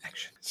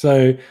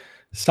So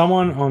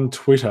someone on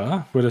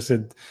Twitter would have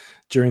said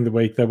during the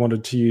week they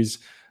wanted to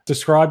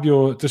describe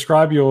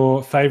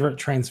your favorite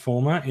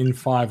Transformer in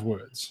 5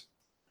 words.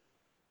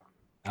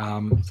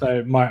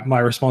 So my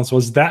response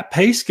was, that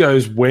piece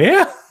goes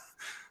where?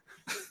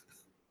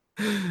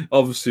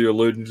 Obviously, you're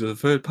alluding to the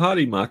third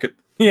party market.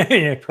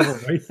 Yeah,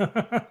 probably.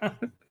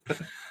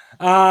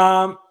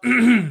 All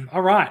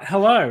right.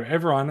 Hello,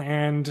 everyone,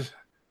 and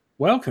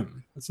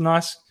welcome. It's a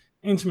nice,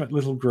 intimate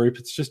little group.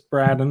 It's just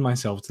Brad and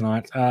myself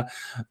tonight.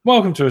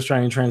 Welcome to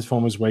Australian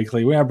Transformers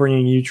Weekly. We are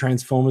bringing you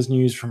Transformers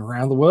news from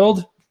around the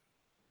world.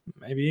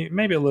 Maybe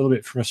a little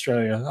bit from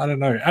Australia. I don't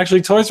know.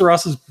 Actually, Toys R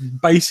Us is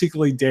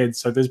basically dead,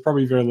 so there's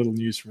probably very little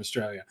news from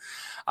Australia.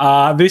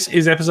 This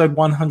is episode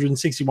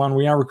 161.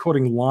 We are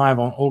recording live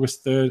on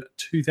August 3rd,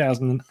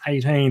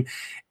 2018.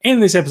 In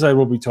this episode,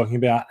 we'll be talking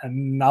about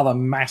another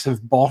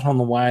massive bot on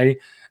the way,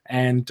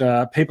 and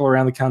people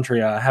around the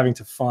country are having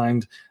to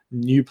find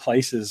new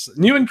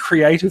and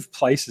creative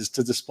places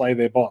to display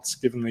their bots,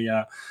 given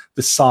the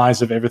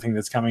size of everything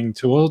that's coming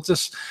towards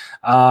us.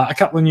 A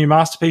couple of new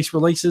Masterpiece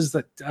releases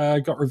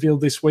that got revealed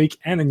this week,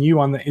 and a new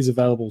one that is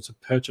available to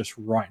purchase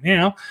right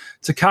now.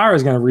 Takara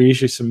is going to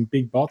reissue some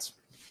big bots.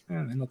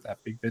 They're not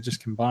that big, they're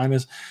just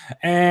combiners.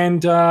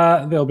 And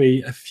there'll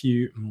be a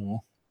few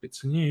more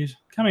bits of news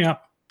coming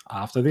up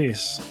after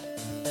this.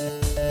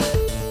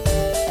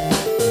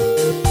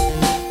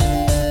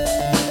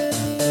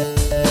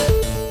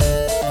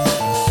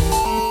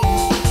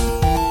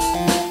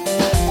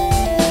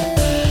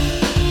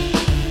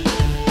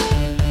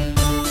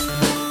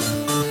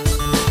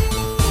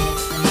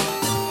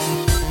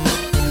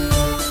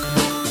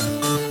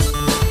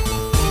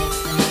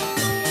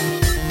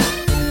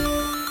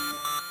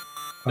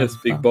 It's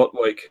Big Bot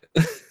Week.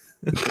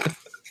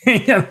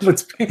 Yeah,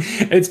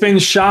 it's been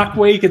Shark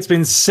Week, it's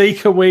been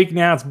Seeker Week,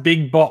 now it's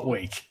Big Bot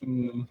Week.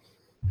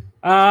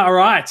 All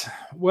right,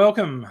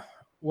 welcome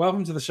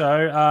to the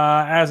show.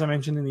 As I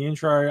mentioned in the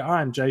intro,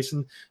 I'm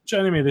Jason.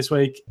 Joining me this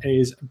week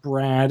is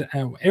Brad.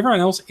 Everyone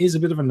else is a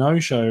bit of a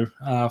no-show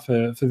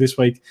for this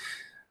week.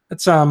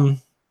 That's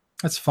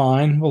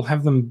fine. We'll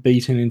have them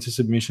beaten into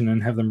submission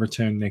and have them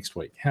return next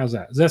week. How's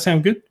that? Does that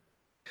sound good?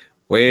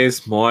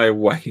 Where's my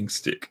whacking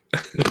stick?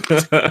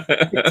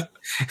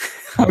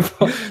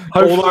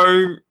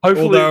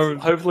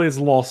 Hopefully it's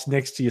lost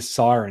next to your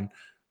siren.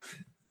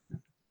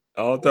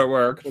 Oh, don't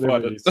worry, I can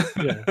find it.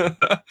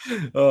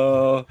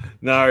 Yeah.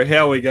 No,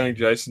 how are we going,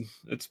 Jason?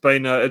 It's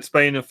been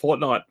a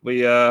fortnight.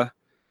 We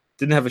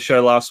didn't have a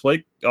show last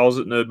week. I was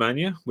at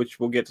Nerdmania, which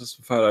we'll get to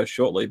some photos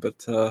shortly. But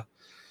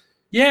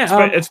it's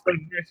been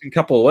an interesting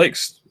couple of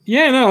weeks.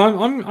 Yeah,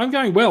 no, I'm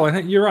going well. I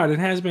think you're right. It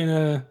has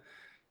been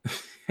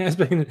it's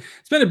been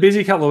a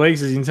busy couple of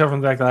weeks, as you can tell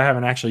from the fact that I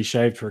haven't actually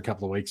shaved for a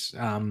couple of weeks.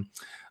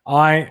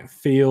 I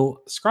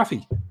feel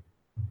scruffy.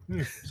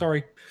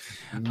 Sorry.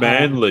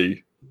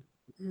 Manly.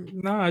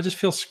 No, I just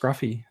feel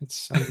scruffy.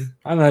 It's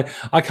I don't know.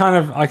 I kind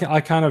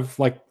of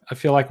like, I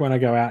feel like when I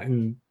go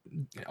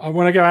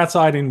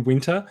outside in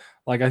winter,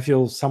 like I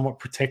feel somewhat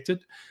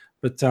protected.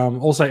 But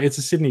also it's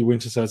a Sydney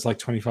winter, so it's like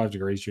 25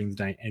 degrees during the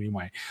day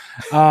anyway.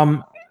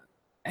 How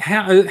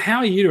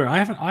are you doing? I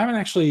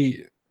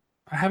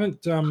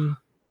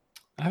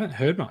haven't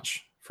heard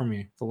much from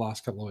you the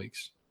last couple of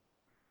weeks.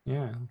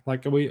 Yeah,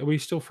 like are we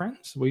still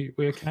friends? We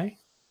okay?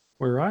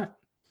 We're right.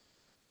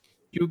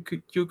 You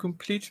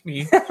complete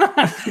me.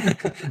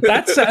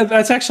 That's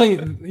actually,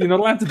 you're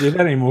not allowed to do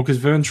that anymore because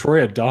Vern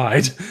Troyer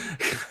died.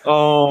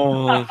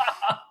 Oh,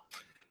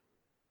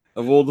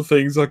 of all the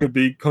things I could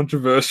be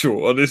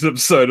controversial on this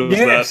episode of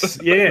that.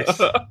 Yes.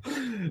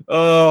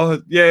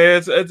 Oh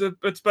yeah,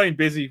 it's been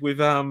busy. We've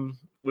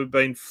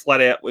been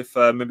flat out with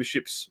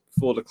memberships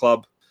for the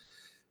club.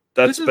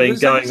 This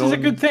is a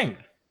good thing.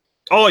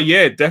 Oh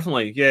yeah,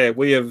 definitely. Yeah,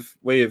 we have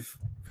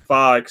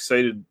far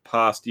exceeded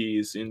past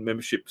years in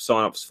membership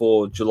sign-ups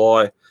for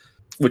July,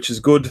 which is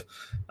good.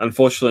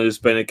 Unfortunately, there's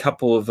been a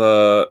couple of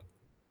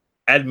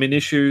admin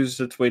issues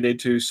that we need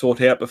to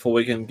sort out before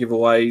we can give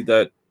away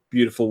that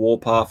beautiful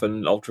Warpath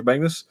and Ultra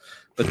Magnus.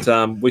 But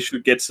we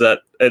should get to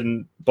that,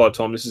 and by the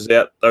time this is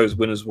out, those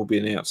winners will be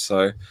announced.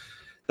 So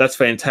that's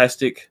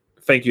fantastic.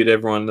 Thank you to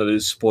everyone that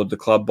has supported the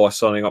club by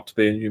signing up to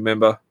be a new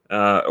member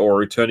or a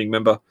returning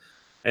member.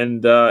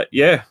 And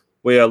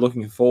we are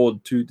looking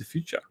forward to the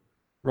future.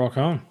 Rock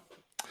on.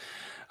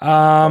 Do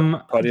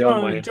you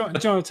want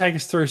to take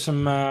us through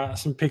some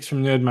picks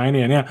from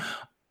Nerdmania? Now,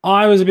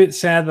 I was a bit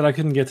sad that I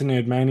couldn't get to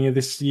Nerdmania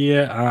this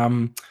year.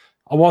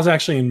 I was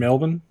actually in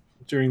Melbourne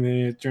during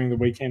the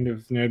weekend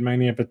of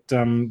Nerdmania, but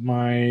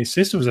my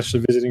sister was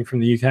actually visiting from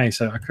the UK,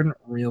 so I couldn't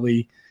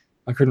really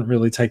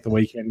take the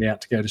weekend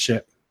out to go to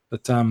Shep.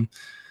 But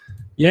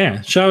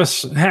show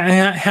us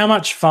how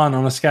much fun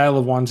on a scale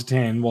of 1 to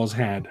 10 was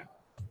had.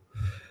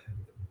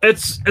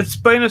 It's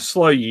been a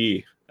slow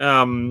year.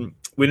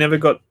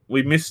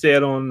 We missed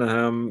out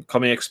on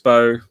Comic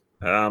Expo.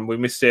 We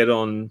missed out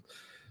on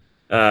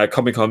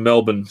Comic Con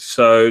Melbourne.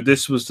 So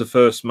this was the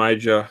first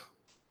major.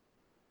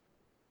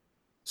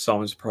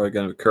 Simon's probably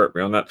going to correct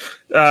me on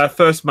that.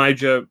 First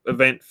major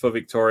event for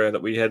Victoria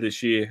that we had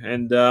this year,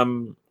 and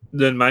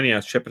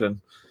Nerdmania Shepparton,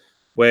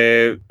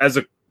 where as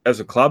a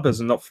club, as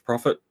a not for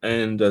profit,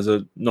 and as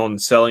a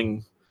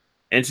non-selling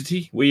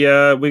entity, we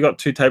got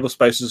 2 table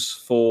spaces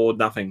for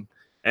nothing.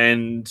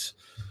 And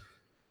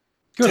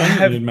good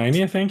on you,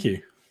 Mania. Thank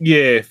you.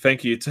 Yeah,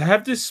 thank you. To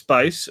have this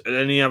space at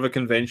any other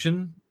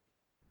convention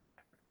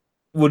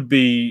would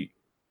be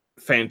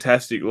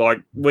fantastic.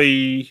 Like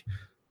the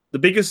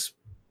biggest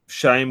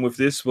shame with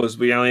this was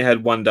we only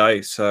had 1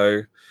 day,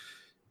 so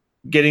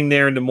getting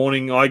there in the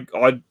morning, I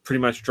pretty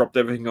much dropped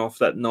everything off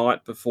that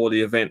night before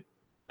the event,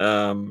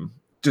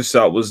 just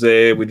so it was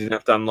there. We didn't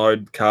have to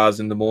unload cars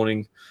in the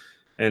morning,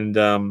 and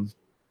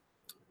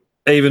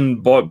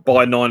even by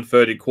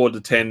 9:30, quarter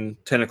to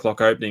 10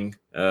 o'clock opening,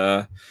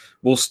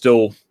 we're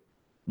still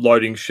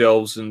loading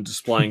shelves and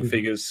displaying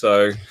figures.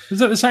 So is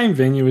that the same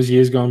venue as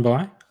years gone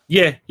by?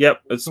 Yeah,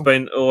 yep. It's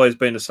always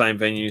been the same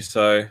venue.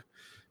 So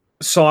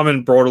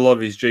Simon brought a lot of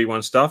his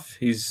G1 stuff.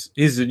 He's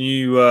the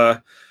new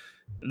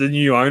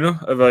owner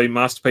of a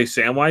Masterpiece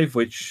Soundwave,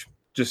 which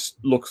just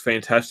looks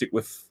fantastic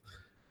with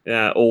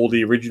all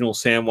the original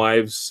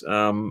Soundwaves.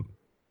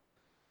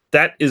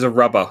 That is a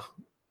rubber,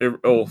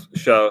 or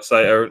shall I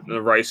say, an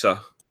eraser.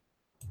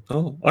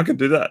 Oh, I can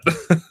do that.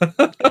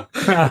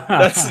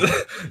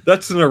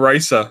 That's an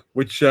eraser,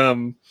 which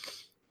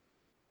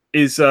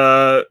is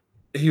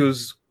he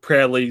was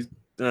proudly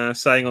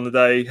saying on the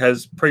day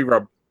has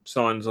pre-rub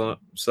signs on it.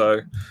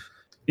 So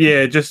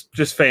yeah,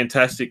 just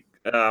fantastic.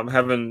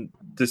 Having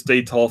this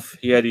Detolf,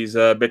 he had his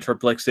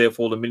Metroplex there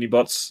for the mini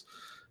bots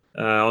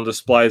on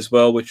display as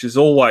well, which is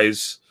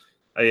always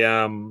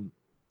a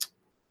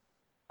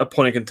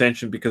point of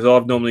contention because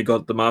I've normally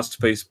got the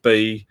Masterpiece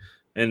B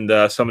and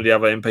some of the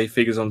other MP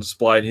figures on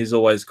display, and he's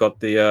always got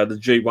the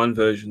G1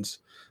 versions.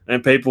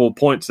 And people will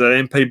point to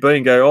that MPB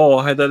and go, "Oh,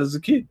 I had that as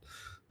a kid,"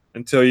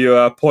 until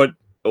you point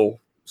or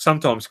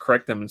sometimes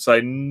correct them and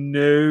say,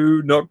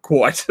 "No, not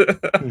quite."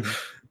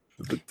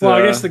 But, well,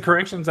 I guess the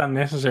correction's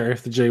unnecessary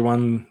if the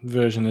G1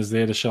 version is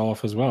there to show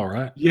off as well,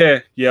 right?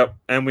 Yeah, yep.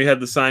 And we had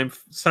the same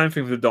thing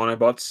for the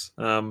Dinobots.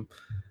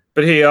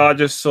 But here I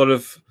just sort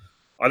of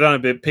I done a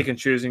bit pick and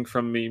choosing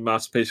from the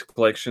Masterpiece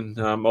collection.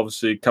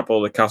 Obviously, a couple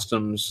of the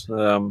customs,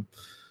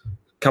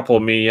 couple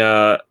of me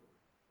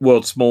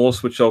World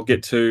Smallest, which I'll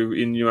get to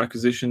in new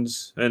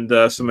acquisitions, and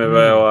some of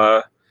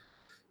our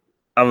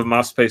other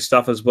Masterpiece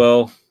stuff as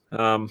well.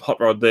 Hot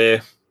Rod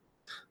there.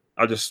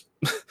 I just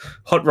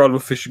Hot Rod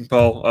with fishing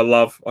pole. I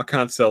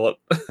can't sell it.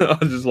 I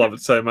just love it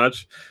so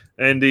much.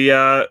 And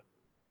the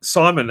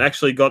Simon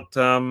actually got.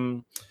 I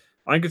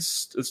think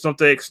it's not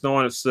the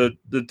X9. It's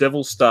the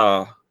Devil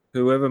Star.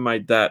 Whoever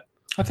made that.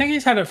 I think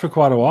he's had it for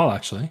quite a while,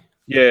 actually.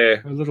 Yeah,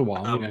 a little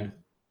while. Yeah.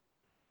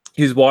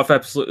 His wife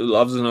absolutely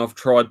loves it, and I've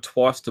tried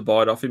twice to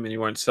buy it off him, and he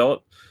won't sell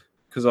it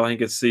because I think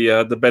it's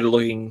the better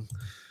looking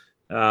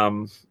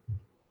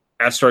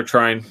Astro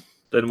Train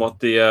than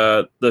what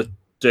the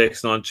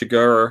DX9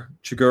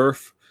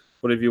 Chigurh,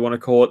 whatever you want to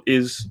call it,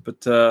 is.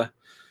 But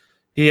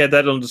he had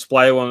that on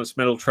display on its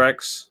metal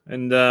tracks,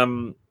 and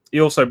he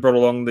also brought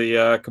along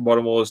the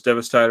Combiner Wars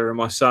Devastator, and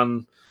my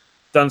son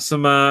done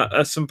some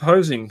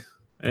posing.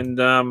 And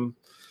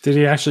did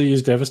he actually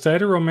use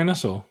Devastator or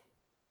Menasor?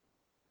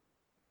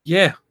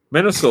 Yeah,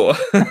 Menasor.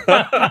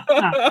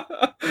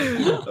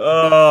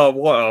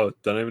 I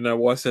don't even know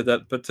why I said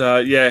that, but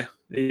yeah,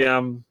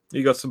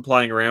 he got some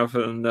playing around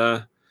with it,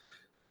 and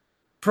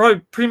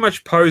pretty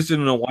much posed it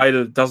in a way that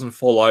it doesn't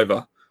fall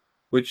over,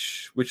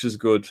 which is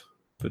good.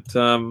 But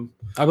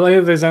I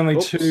believe there's only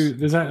two.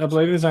 I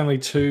believe there's only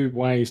 2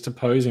 ways to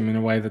pose him in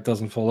a way that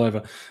doesn't fall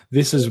over.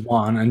 This is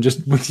one, and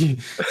just with you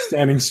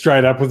standing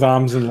straight up with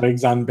arms and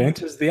legs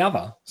unbent is the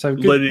other. So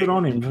good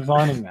on him for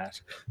finding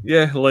that.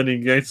 Yeah,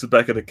 leaning against the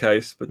back of the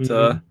case.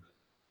 But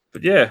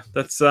but yeah,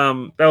 that's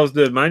that was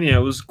Nerdmania. It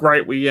was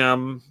great. We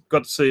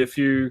got to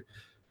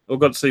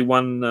see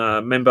one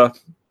member,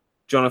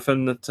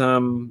 Jonathan,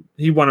 that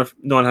he won a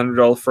 $900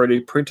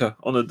 3D printer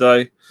on the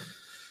day.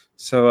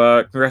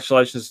 So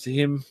congratulations to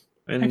him.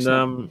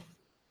 And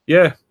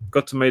yeah,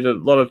 got to meet a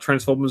lot of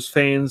Transformers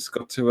fans,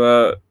 got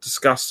to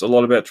discuss a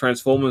lot about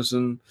Transformers.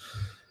 And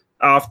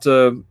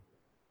after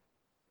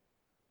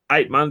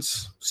 7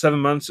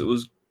 months, it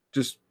was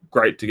just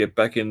great to get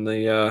back in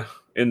the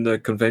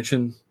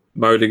convention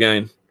mode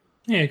again.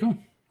 Yeah, cool.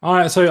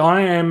 So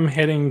I am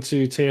heading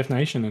to TF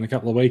Nation in a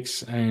couple of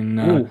weeks,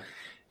 and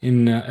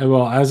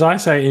well, as I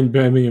say in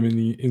Birmingham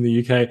in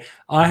the UK,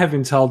 I have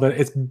been told that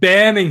it's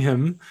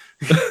Birmingham.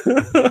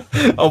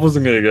 I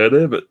wasn't going to go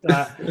there, but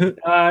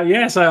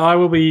yeah. So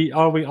I'll be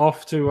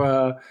off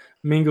to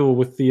mingle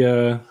with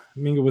the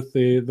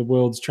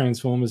world's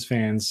Transformers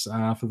fans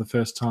for the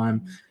first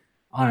time.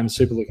 I am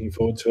super looking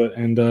forward to it,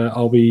 and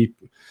I'll be.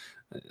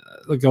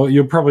 Look,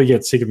 you'll probably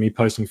get sick of me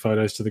posting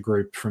photos to the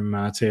group from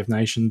TF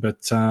Nation,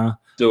 but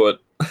do it.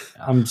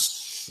 I'm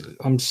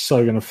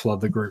so going to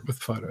flood the group with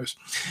photos.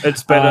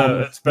 It's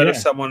better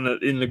someone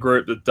in the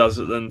group that does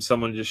it than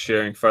someone just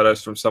sharing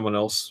photos from someone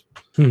else.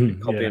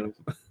 Copying.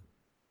 Yeah.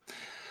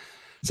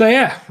 So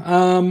yeah,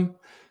 well,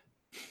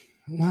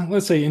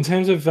 let's see. In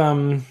terms of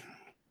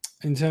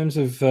in terms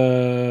of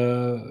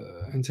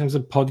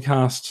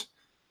podcast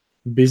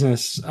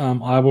business,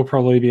 I will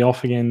probably be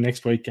off again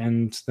next week,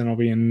 and then I'll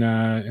be in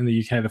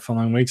the UK the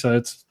following week. So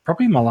it's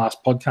probably my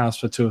last podcast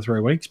for 2 or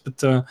 3 weeks,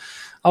 but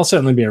I'll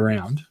certainly be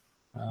around.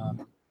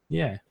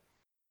 Yeah.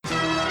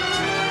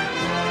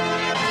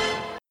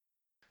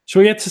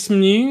 Shall we get to some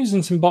news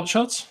and some bot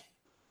shots?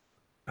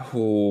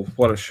 Oh,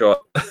 what a shot!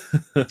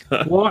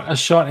 What a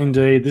shot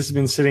indeed! This has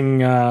been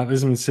sitting.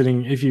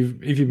 If you've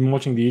been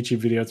watching the YouTube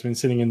video, it's been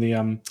sitting in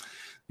the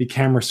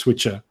camera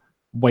switcher,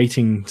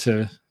 waiting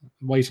for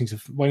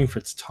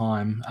its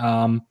time.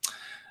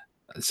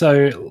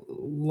 So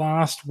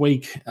last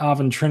week,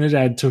 Arvin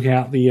Trinidad took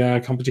out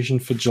the competition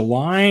for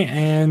July,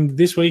 and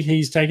this week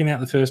he's taken out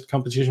the first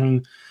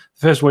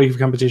week of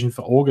competition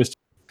for August.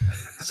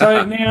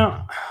 So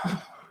now,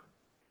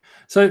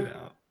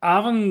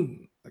 Arvin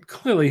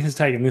clearly has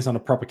taken this on a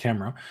proper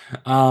camera.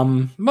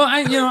 I'm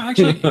gonna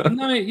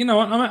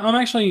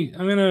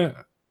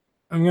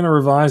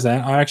revise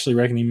that. I actually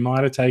reckon he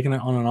might have taken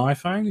it on an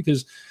iPhone,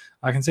 because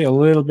I can see a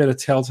little bit of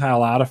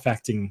telltale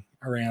artifacting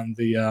around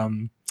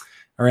the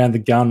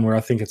gun where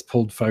I think it's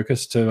pulled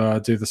focus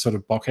to do the sort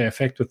of bokeh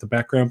effect with the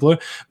background blur.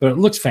 But it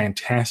looks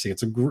fantastic.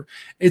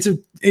 It's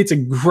a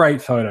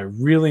great photo.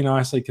 Really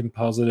nicely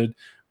composited.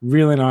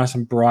 Really nice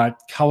and bright.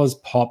 Colors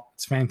pop.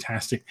 It's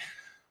fantastic.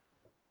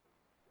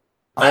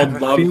 I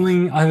have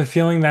a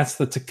feeling that's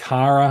the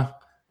Takara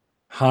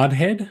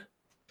hardhead,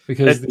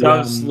 because it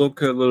does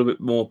look a little bit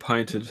more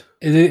painted.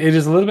 It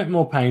is a little bit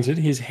more painted.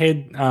 His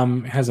head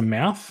has a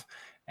mouth,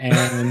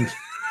 and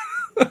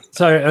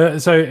so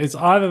it's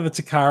either the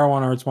Takara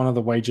one or it's one of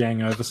the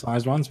Weijiang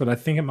oversized ones. But I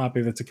think it might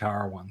be the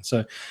Takara one.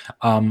 So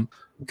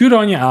good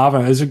on you,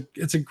 Arvin.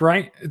 It's a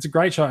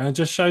great shot, and it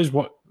just shows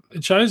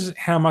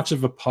how much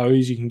of a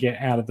pose you can get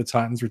out of the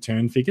Titans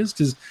Return figures,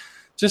 because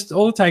just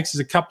all it takes is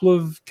a couple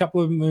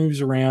of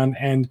moves around,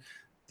 and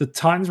the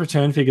Titans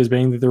Return figures,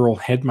 being that they're all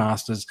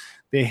headmasters,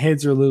 their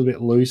heads are a little bit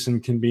loose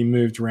and can be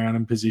moved around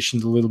and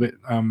positioned a little bit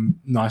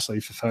nicely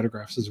for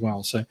photographs as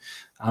well. So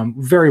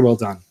very well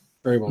done.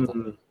 Very well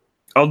done.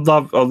 I'd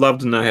love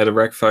to know how to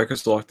rack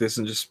focus like this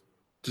and just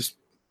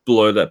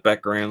blur that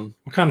background.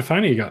 What kind of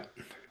phone have you got?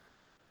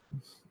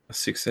 A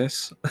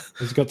 6S.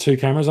 Has it got 2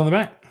 cameras on the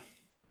back?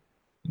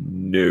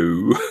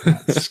 No.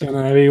 It's going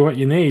to be what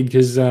you need,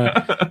 because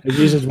it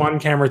uses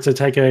one camera to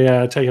take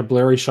a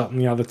blurry shot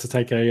and the other to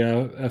take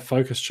a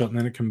focus shot, and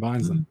then it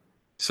combines them.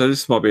 So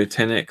this might be a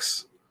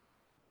 10X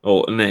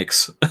or an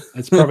X.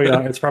 It's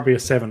probably a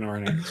 7 or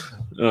an X.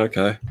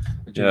 Okay.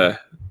 Yeah.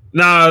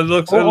 No, it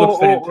looks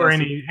fantastic. Or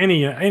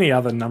any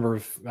other number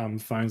of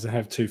phones that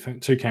have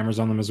two cameras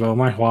on them as well.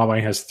 My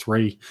Huawei has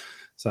 3,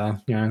 so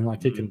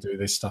it can do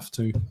this stuff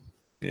too.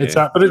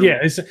 Yeah.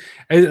 It's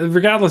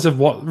regardless of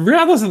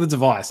the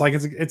device, like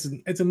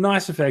it's a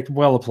nice effect,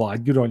 well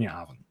applied. Good on you,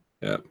 Arvin.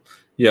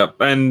 Yeah.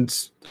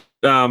 And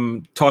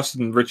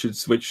Tyson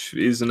Richards, which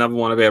is another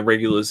one of our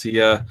regulars,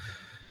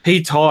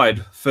 he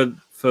tied for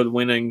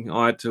winning.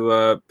 I had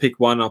to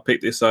pick one. I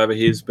picked this over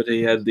his, but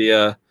he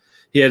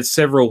had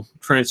several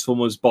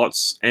Transformers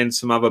bots and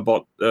some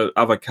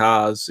other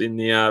cars in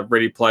the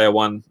Ready Player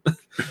One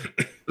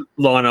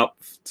lineup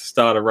to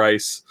start a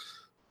race.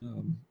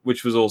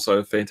 Which was also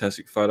a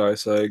fantastic photo.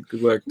 So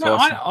good work,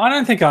 Tyson. No, I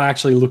don't think I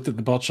actually looked at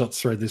the bot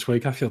shots thread this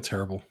week. I feel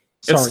terrible.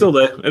 Sorry.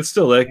 It's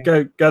still there.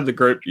 Go to the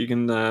group. You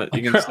can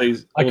see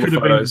all the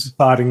photos.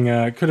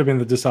 Could have been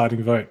the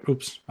deciding vote.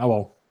 Oops. Oh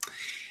well.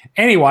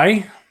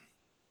 Anyway,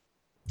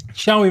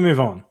 shall we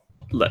move on?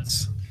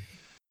 Let's.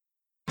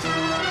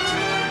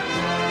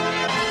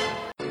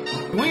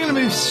 We're going to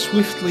move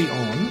swiftly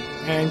on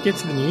and get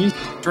to the news.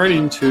 Straight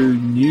into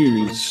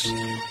news.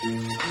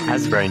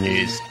 Hasbro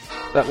news.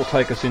 That will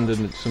take us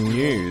into some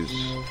news.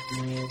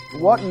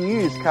 What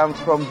news comes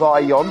from by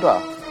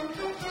yonder?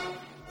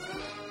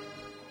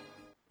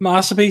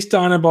 Masterpiece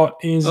Dinobot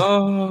is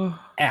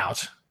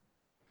out.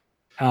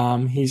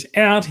 He's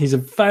out. He's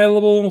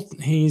available.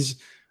 He's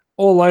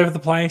all over the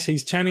place.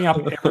 He's turning up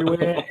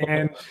everywhere.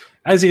 And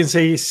as you can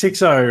see,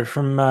 6-0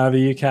 from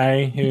the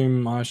UK,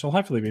 whom I shall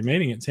hopefully be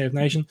meeting at TF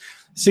Nation.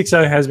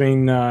 6-0 has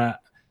been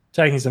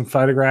taking some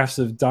photographs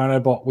of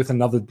Dinobot with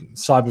another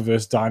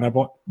Cyberverse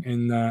Dinobot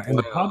in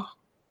the pub.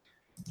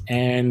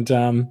 And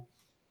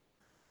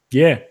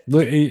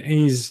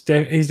he's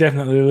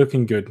definitely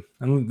looking good.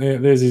 And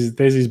there's his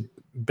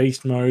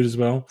beast mode as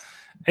well.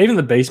 Even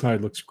the beast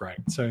mode looks great.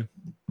 So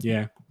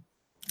yeah.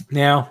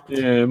 Now,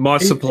 my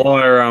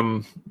supplier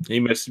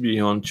he messaged me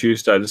on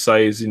Tuesday to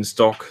say he's in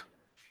stock.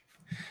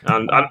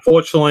 And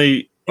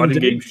unfortunately, I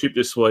didn't get him shipped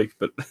this week,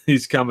 but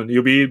he's coming.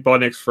 He'll be here by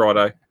next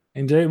Friday.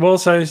 Indeed. Well,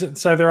 so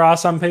there are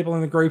some people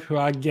in the group who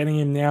are getting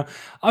him now.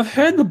 I've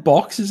heard the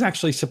box is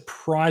actually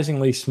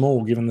surprisingly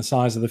small given the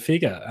size of the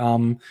figure.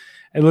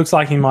 It looks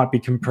like he might be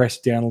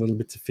compressed down a little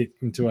bit to fit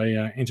into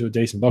a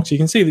decent box. You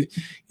can see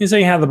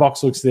how the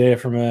box looks there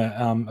from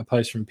a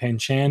post from Pen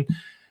Chan,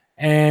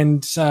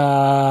 and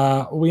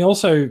we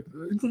also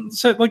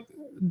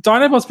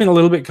Dinobot's been a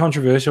little bit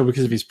controversial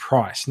because of his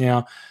price.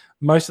 Now,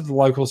 most of the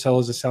local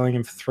sellers are selling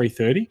him for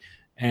 $330.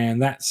 and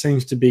that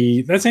seems to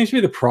be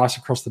the price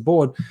across the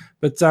board.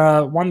 But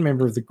one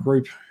member of the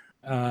group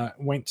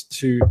went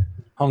to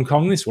Hong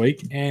Kong this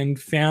week and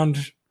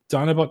found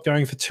Dinobot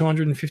going for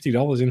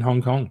 $250 in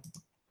Hong Kong.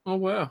 Oh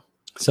wow!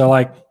 So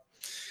like,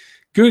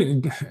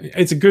 good.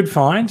 It's a good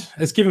find.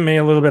 It's given me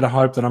a little bit of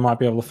hope that I might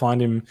be able to find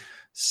him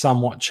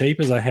somewhat cheap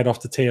as I head off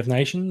to TF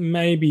Nation.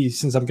 Maybe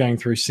since I'm going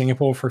through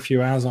Singapore for a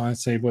few hours, I'll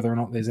see whether or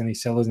not there's any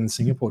sellers in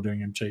Singapore doing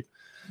him cheap.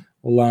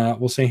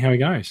 We'll see how he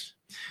goes.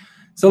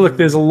 So look,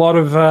 there's a lot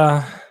of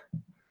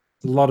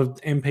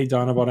MP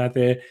Dinobot out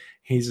there.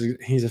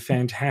 He's a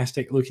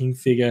fantastic looking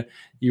figure.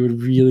 You would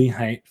really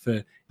hate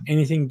for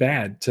anything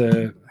bad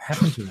to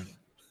happen to him.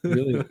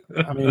 Really,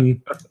 I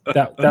mean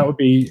that would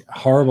be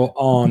horrible.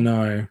 Oh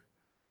no.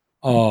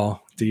 Oh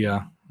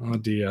dear.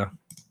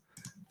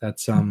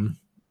 That's a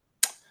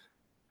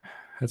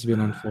bit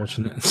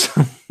unfortunate.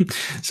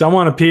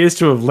 Someone appears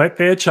to have let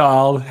their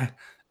child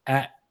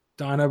at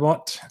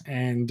Dinobot,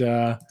 and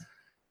the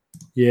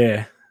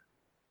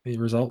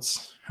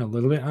results are a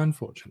little bit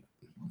unfortunate.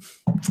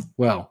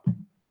 Well,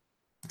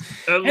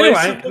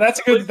 anyway, that's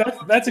a good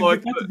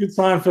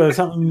sign for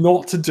something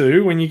not to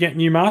do when you get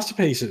new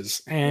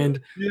masterpieces, and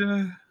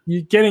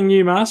you getting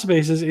new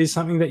masterpieces is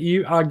something that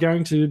you are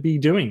going to be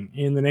doing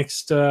in the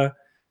next sometime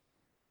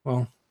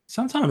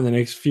in the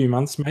next few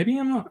months, maybe.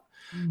 I'm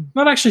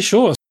not actually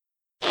sure.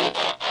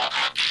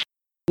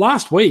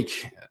 Last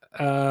week,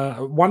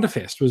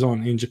 Wonderfest was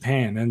on in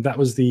Japan, and I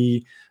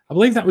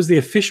believe that was the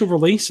official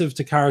release of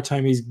Takara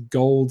Tomi's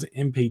Gold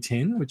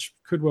MP10, which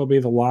could well be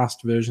the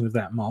last version of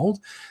that mold.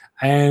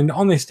 And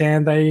on their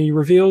stand, they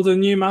revealed a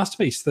new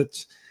masterpiece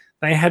that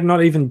they had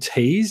not even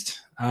teased,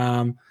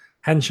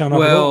 hadn't shown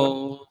up at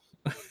all.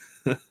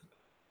 Well,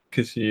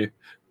 because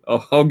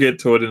I'll get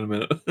to it in a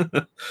minute.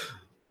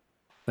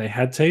 They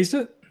had teased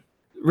it?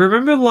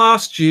 Remember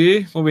last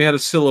year when we had a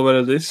silhouette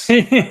of this?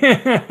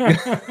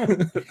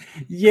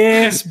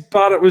 Yes,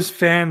 but it was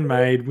fan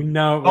made. We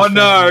know it was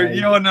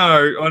I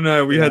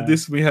know. We had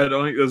this. I think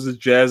there was a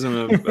Jazz and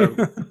a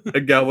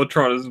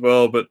Galvatron as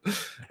well. But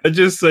it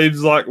just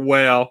seems like,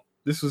 wow,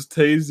 this was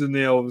teased and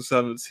now all of a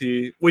sudden it's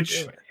here.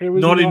 Which it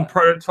was not in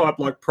prototype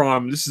like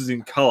Prime. This is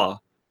in color.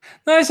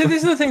 No, so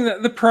this is the thing,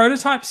 that the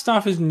prototype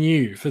stuff is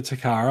new for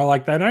Takara.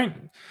 Like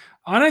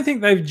I don't think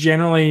they've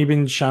generally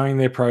been showing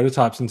their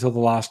prototypes until the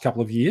last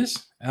couple of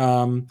years.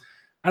 And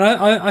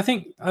I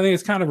think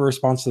it's kind of a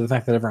response to the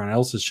fact that everyone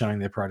else is showing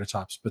their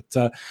prototypes. But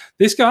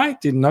this guy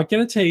did not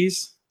get a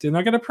tease, did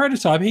not get a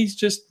prototype. He's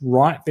just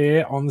right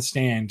there on the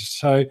stand.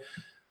 So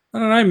I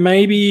don't know,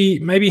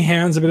 maybe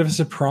Hound's a bit of a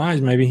surprise.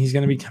 Maybe he's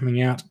going to be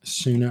coming out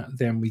sooner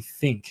than we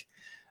think.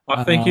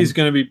 I think he's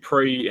going to be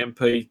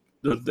pre-MP,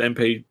 the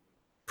MP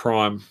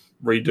Prime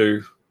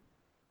redo.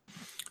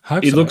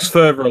 He looks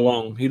further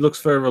along.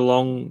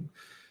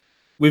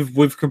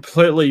 We've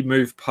completely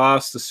moved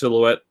past the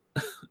silhouette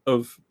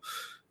of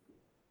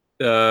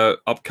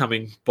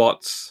upcoming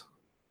bots.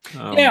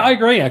 Yeah, I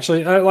agree.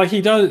 Actually,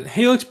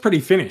 he looks pretty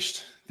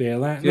finished there.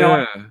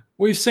 Now,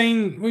 we've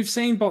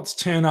seen bots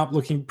turn up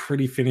looking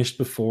pretty finished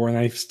before, and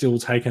they've still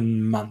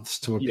taken months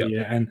to appear.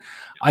 Yep. And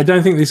I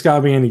don't think this guy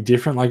will be any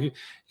different. Like, you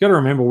got to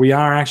remember, we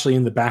are actually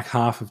in the back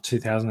half of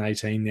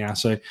 2018 now.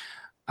 So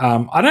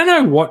I don't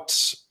know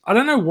what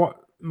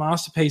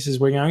masterpieces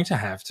we're going to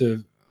have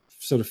to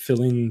sort of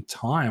fill in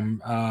time.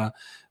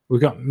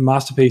 We've got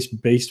Masterpiece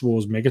Beast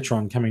Wars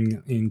Megatron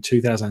coming in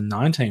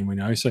 2019, we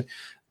know. So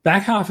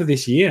back half of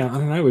this year, I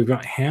don't know, we've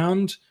got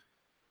Hound.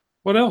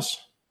 What else?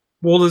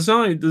 Well, there's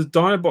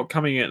Dinobot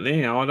coming out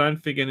now. I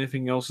don't think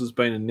anything else has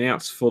been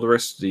announced for the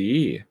rest of the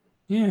year.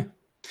 Yeah.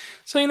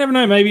 So you never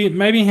know.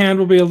 Maybe Hound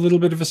will be a little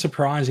bit of a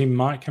surprise. He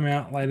might come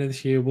out later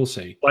this year. We'll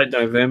see. Late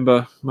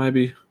November,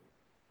 maybe.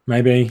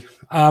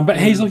 But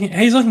he's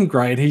looking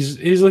great.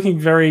 He's looking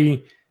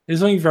very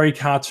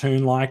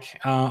cartoon-like.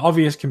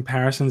 Obvious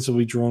comparisons will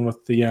be drawn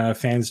with the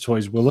Fans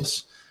Toys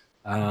Willis.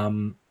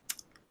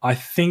 I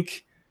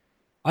think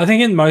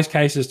in most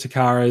cases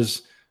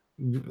Takara's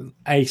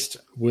aced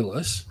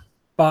Willis,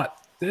 but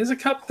there's a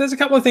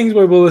couple of things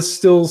where Willis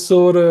still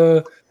sort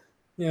of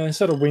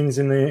wins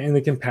in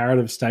the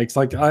comparative stakes.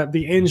 Like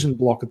the engine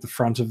block at the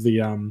front of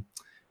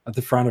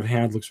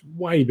Hound looks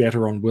way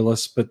better on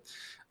Willis, but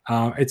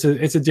it's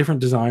a different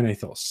design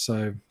ethos.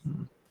 So,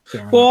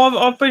 well,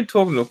 I've been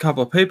talking to a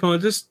couple of people,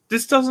 and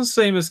this doesn't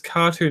seem as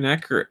cartoon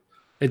accurate.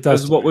 It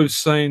does. As what we've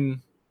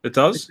seen. It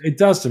does. It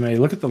does to me.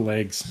 Look at the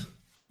legs.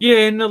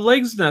 Yeah, and the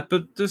legs and that,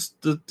 but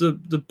just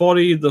the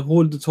body, the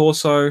hood, the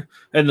torso,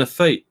 and the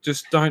feet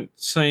just don't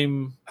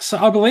seem. So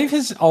I believe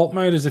his alt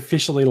mode is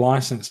officially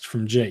licensed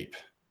from Jeep.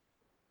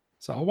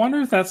 So I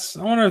wonder if that's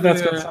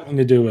got something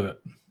to do with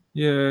it.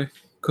 Yeah,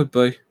 could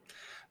be.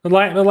 But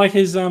like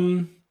his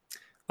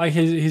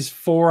his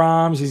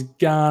forearms, his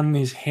gun,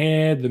 his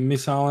hair, the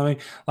missile, I mean,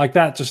 like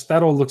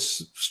that all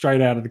looks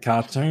straight out of the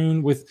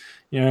cartoon with,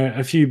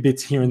 a few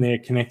bits here and there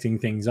connecting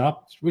things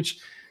up, which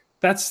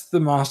that's the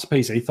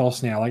Masterpiece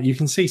ethos now. Like you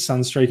can see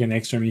Sunstreaker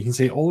next to him, you can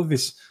see all of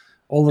this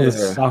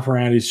stuff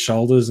around his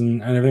shoulders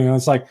and everything. And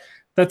it's like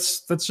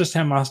that's just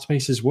how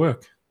Masterpieces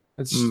work.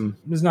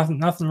 There's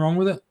nothing wrong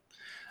with it.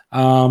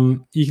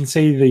 You can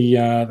see the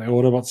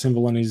Autobot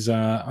symbol on his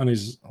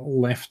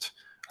left.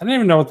 I don't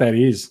even know what that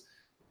is.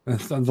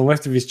 The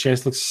left of his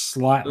chest looks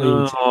slightly.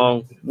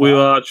 Wheel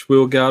arch,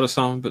 wheel guard or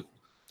something, but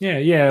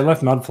yeah,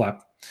 left mud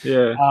flap.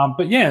 yeah.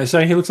 But yeah,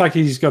 so he looks like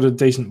he's got a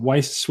decent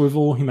waist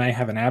swivel. He may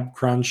have an ab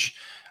crunch.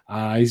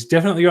 He's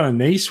definitely got a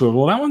knee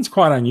swivel. That one's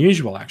quite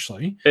unusual,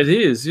 actually. It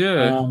is,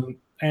 yeah.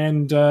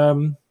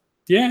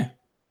 Yeah.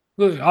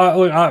 Look,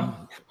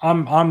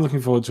 I'm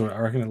looking forward to it. I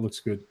reckon it looks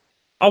good.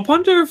 I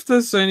wonder if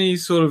there's any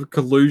sort of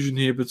collusion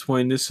here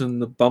between this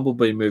and the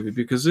Bumblebee movie,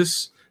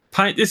 because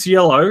paint this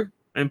yellow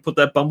and put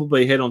that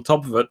Bumblebee head on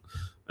top of it,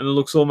 and it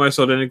looks almost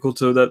identical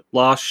to that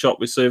last shot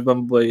we see of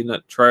Bumblebee in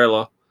that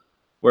trailer,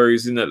 where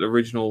he's in that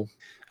original.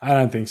 I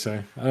don't think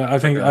so. I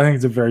think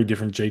it's a very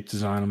different Jeep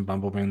design on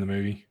Bumblebee in the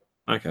movie.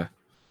 Okay.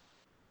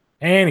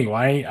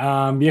 Anyway,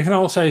 you can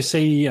also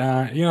see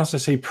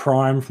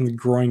Prime from the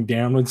groin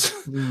downwards.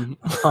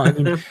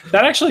 That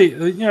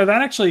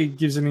actually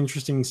gives an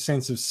interesting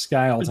sense of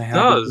scale to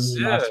how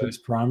this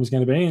Prime is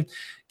going to be. And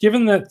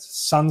given that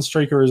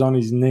Sunstreaker is on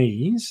his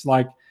knees,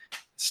 like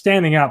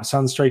standing up,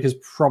 Sunstreaker is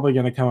probably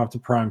going to come up to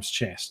Prime's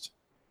chest.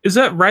 Is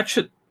that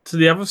Ratchet to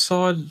the other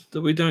side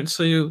that we don't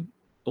see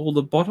all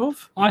the bot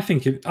of? I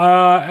think it.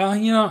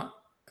 I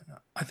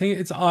think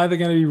it's either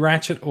going to be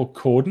Ratchet or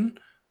Corden.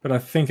 But I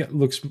think it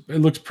looks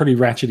pretty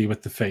ratchety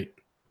with the feet.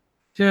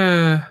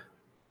 Yeah.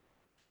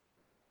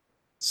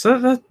 So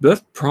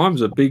that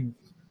Prime's a big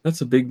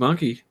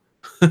monkey.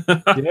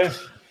 Yeah.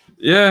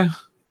 Yeah.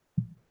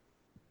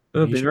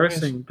 That'll be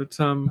interesting. But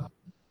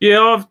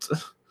yeah,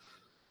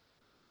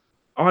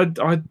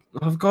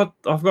 I've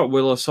got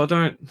Willis. I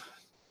don't.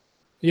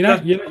 You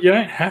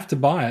don't have to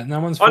buy it.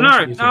 No one's. I know.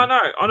 It's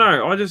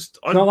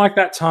not like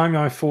that time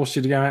I forced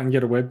you to go out and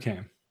get a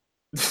webcam.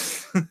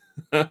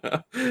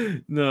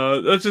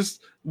 No, that's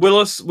just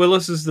Willis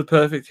is the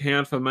perfect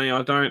hound for me.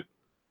 I don't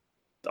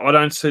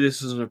see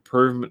this as an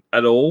improvement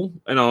at all,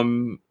 and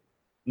I'm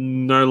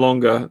no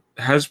longer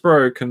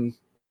Hasbro can.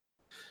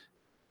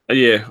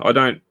 Yeah, I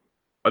don't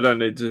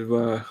need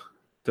to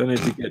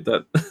get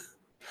that.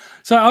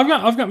 So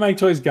I've got Make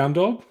Toys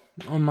Gundog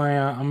on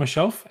my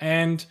shelf,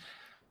 and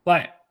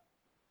like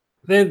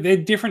they're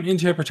different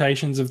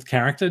interpretations of the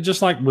character,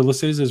 just like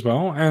Willis is as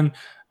well, and.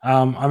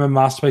 I'm a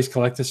Masterpiece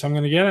collector, so I'm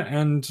going to get it,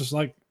 and just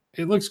like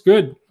it looks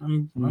good.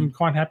 I'm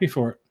quite happy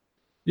for it.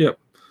 Yep.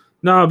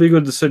 No, it'll be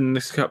good to see in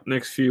the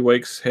next few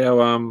weeks how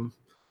I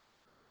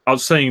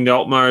was seeing the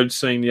alt mode,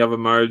 seeing the other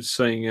modes,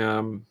 seeing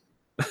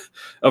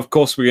of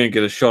course we're going to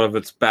get a shot of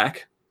its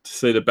back to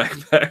see the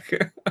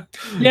backpack.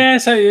 Yeah,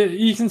 so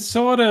you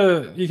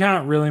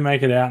can't really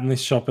make it out in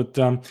this shot, but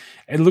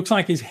it looks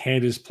like his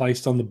head is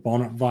placed on the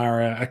bonnet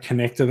via a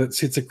connector that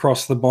sits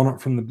across the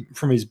bonnet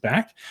from his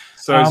back.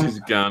 So is his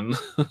gun.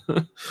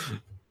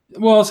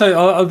 Well,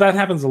 so that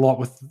happens a lot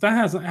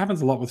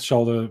with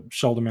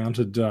shoulder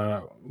mounted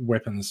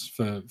weapons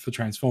for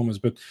Transformers,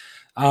 but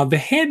the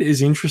head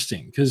is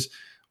interesting because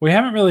we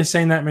haven't really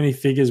seen that many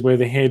figures where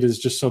the head is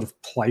just sort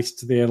of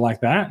placed there like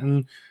that,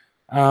 and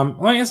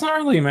it's not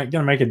really going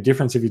to make a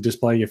difference if you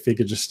display your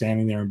figure just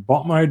standing there in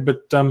bot mode,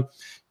 but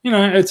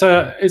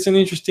it's an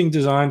interesting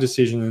design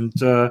decision, and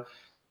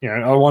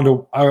I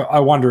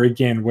wonder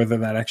again whether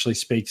that actually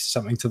speaks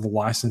something to the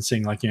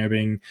licensing, like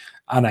being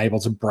unable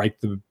to break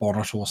the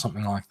bonnet or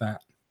something like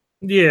that.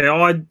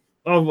 Yeah,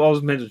 I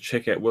was meant to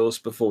check out Willis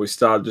before we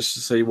started just to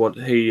see what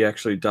he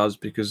actually does,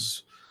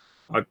 because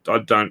I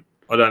don't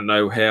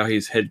know how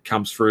his head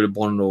comes through the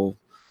bonnet or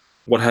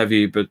what have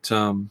you, but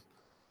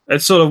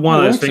it's sort of one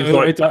of those things.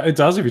 It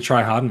does if you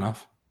try hard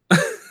enough.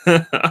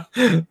 But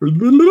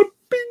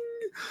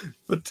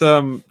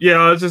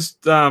I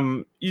just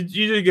you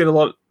do get a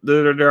lot.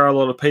 There are a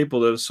lot of people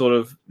that are sort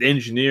of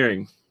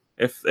engineering.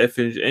 If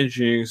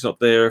engineering is not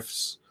there,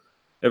 if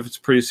it's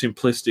pretty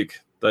simplistic,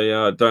 they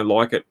don't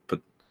like it.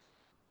 But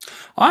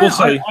I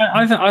think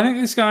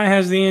this guy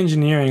has the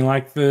engineering.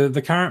 Like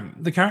the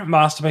current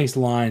Masterpiece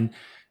line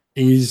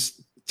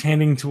is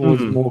tending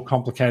towards more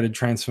complicated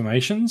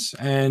transformations,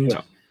 and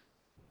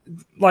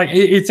like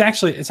it's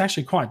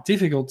actually quite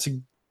difficult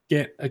to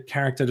get a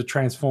character to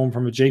transform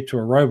from a Jeep to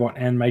a robot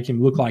and make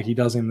him look like he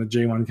does in the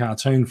G1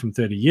 cartoon from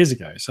 30 years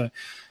ago. So,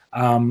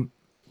 I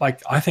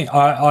think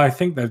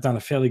they've done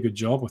a fairly good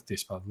job with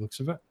this by the looks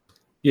of it.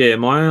 Yeah,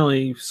 my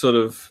only sort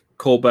of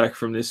callback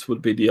from this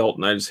would be the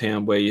Alternator's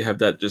Hound, where you have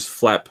that just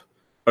flap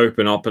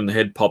open up and the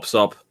head pops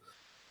up,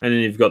 and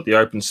then you've got the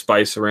open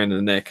space around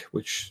the neck,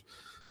 which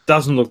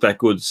doesn't look that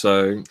good.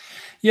 So,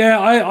 yeah,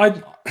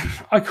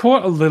 I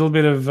caught a little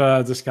bit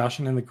of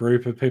discussion in the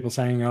group of people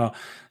saying, I'm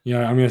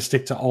going to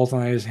stick to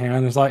Alternator's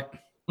Hound. It's like,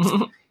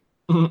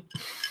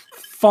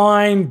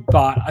 fine,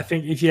 but I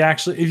think if you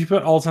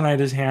put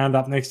Alternator's Hound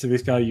up next to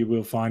this guy, you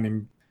will find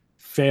him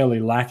fairly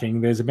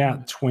lacking. There's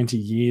about 20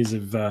 years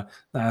of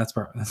that's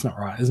not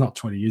right. It's not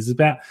 20 years. It's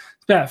about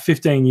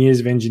 15 years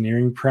of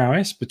engineering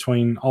prowess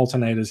between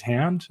Alternator's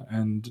Hound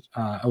and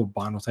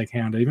Binaltech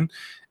Hound even,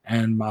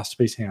 and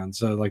Masterpiece Hound.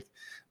 So like,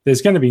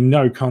 there's going to be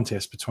no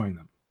contest between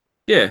them.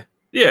 Yeah,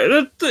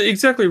 that's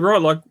exactly right.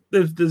 Like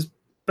there's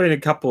been a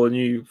couple of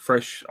new,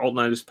 fresh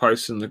alternators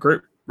posts in the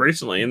group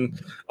recently, and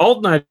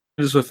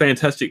alternators were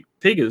fantastic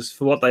figures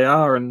for what they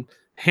are. And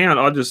Hound,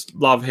 I just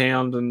love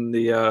Hound and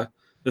the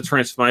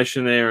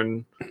transformation there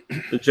and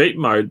the Jeep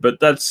mode. But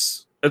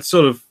it's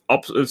sort of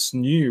it's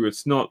new.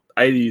 It's not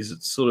 80s.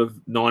 It's sort of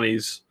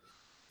 90s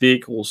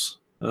vehicles,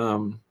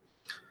 and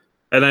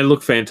they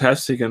look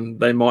fantastic. And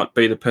they might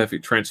be the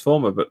perfect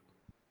transformer, but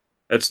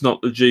it's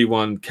not the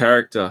G1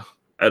 character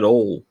at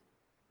all.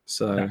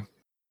 So. No.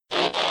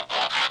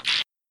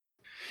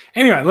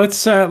 Anyway,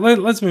 let's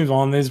move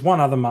on. There's one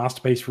other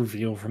masterpiece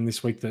reveal from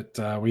this week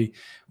that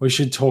we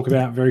should talk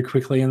about very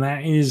quickly, and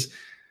that is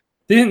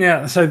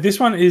so this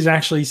one is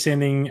actually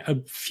sending a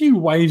few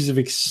waves of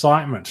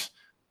excitement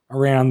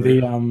around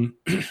the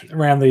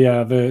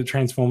the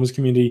Transformers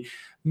community.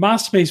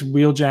 Masterpiece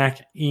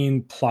Wheeljack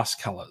in plus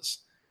colors.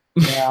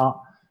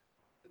 Now,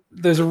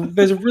 there's a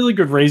really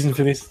good reason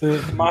for this.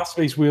 The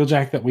Masterpiece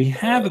Wheeljack that we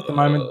have at the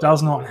moment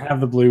does not have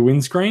the blue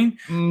windscreen.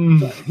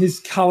 His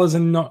colors are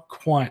not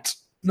quite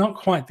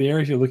there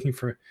if you're looking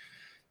for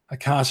a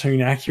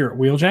cartoon accurate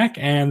Wheeljack,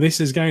 and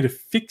this is going to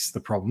fix the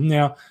problem.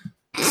 Now,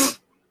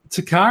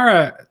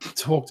 Takara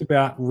talked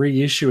about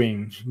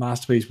reissuing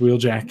Masterpiece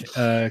Wheeljack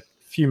a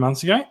few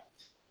months ago,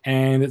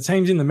 and it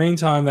seems in the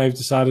meantime they've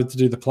decided to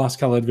do the plus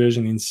colored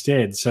version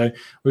instead. So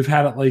we've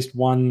had at least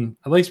one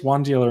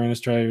dealer in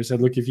Australia who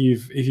said, look, if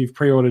you've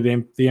pre-ordered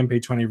the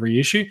MP20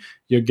 reissue,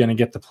 you're going to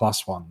get the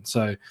plus one.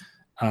 So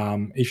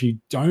if you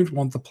don't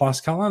want the plus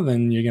color,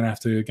 then you're going to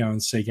have to go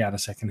and seek out a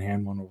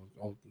secondhand one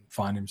or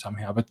find him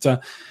somehow. But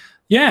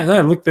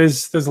look,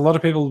 there's a lot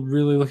of people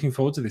really looking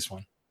forward to this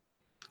one.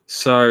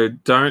 So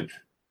don't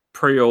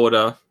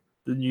pre-order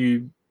the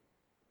new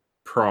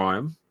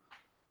Prime.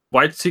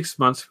 Wait 6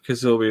 months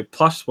because there'll be a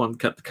plus one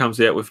that comes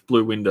out with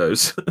blue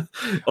windows.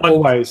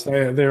 Always,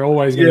 they're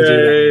always going to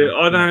do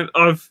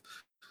that.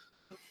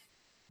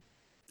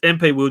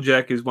 MP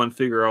Wheeljack is one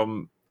figure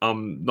I'm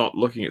not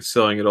looking at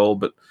selling at all,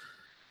 but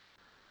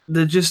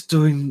they're just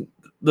doing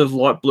the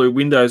light blue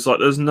windows. Like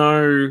there's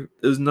no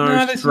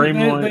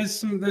streamline.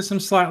 There's some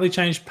slightly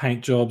changed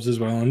paint jobs as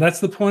well, and that's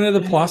the point of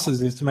the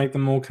pluses is to make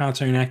them more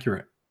cartoon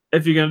accurate.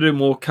 If you're going to do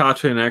more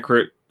cartoon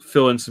accurate,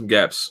 fill in some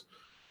gaps.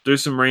 Do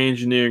some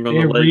re-engineering on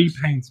the legs.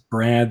 Repaints,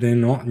 Brad. They're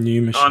not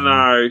new machines. I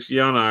know.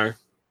 Yeah, I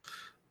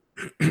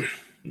know.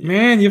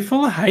 Man, you're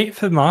full of hate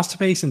for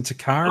Masterpiece and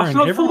Takara. I'm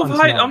not full of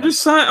hate. I'm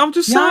just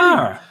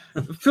saying.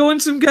 Fill in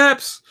some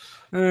gaps.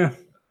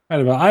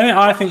 Whatever.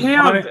 I think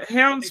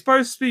Hound's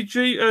supposed to be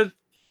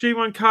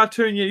G1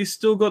 cartoon, yet he's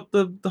still got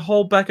the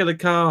whole back of the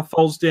car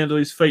folds down to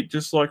his feet,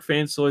 just like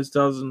Fansoys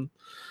does, and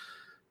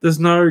there's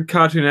no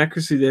cartoon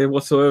accuracy there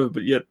whatsoever.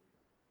 But yet,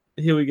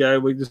 here we go.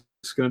 We're just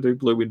going to do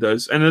blue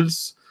windows, and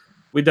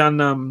we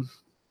done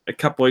a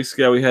couple weeks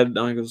ago. We had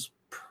I think it was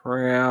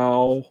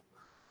Prowl.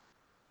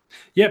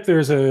 Yep,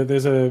 there's a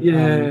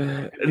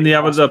and the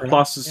other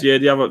pluses. Yeah,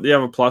 the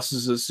other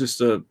pluses is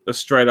just a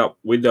straight up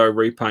window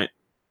repaint.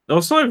 No,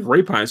 it's not even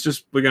repaint. It's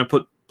just we're going to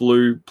put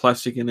blue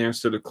plastic in there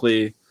instead of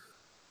clear.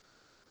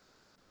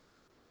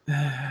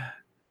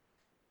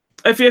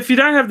 If you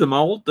don't have the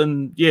mold,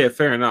 then yeah,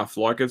 fair enough.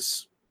 Like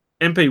it's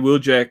MP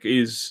Wheeljack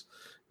is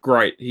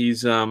great.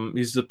 He's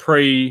the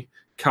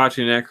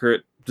pre-cartoon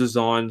accurate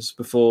designs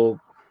before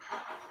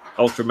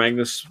Ultra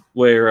Magnus,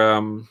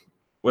 where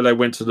they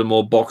went to the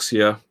more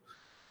boxier,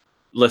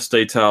 less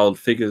detailed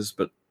figures.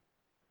 But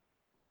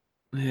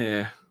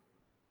yeah,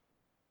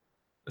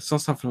 it's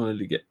not something I need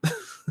to get.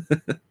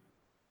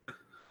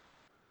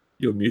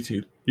 You're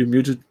muted.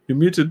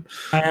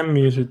 I am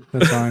muted.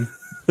 That's fine.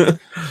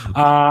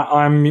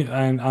 I'm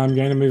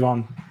going to move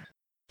on.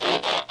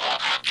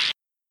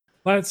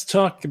 Let's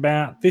talk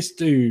about this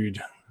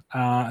dude.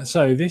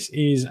 So this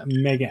is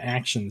Mega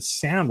Action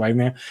Soundwave.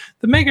 Now,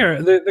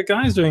 the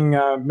guys doing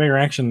Mega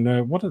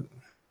Action.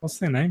 What's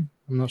their name?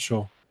 I'm not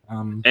sure.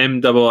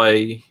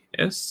 MAAS.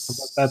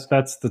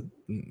 That's the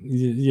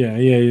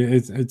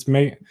It's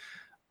Mega.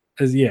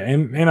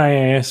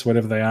 MAAS,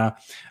 whatever they are.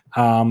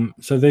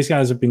 So these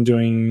guys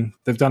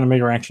they've done a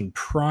Mega Action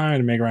Prime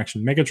and a Mega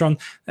Action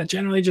Megatron. That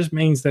generally just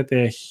means that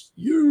they're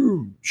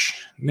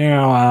huge.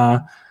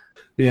 Now,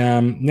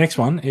 the next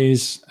one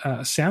is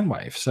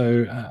Soundwave.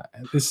 So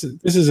this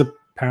is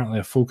apparently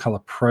a full color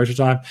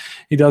prototype.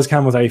 He does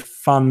come with a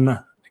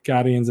fun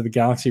Guardians of the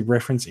Galaxy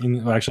reference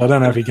in. Well, actually, I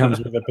don't know if he comes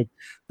with it, but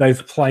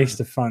they've placed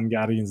a fun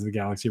Guardians of the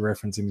Galaxy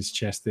reference in his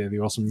chest there. The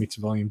Awesome Mix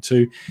Volume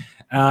 2.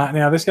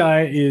 Now this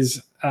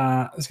guy's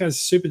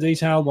super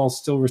detailed while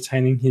still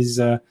retaining his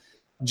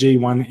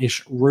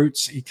G1-ish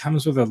roots. He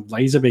comes with a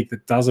laser beak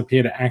that does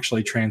appear to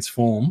actually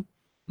transform.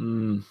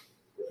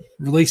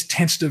 Released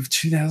tentative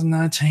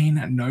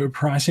 2019. No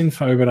price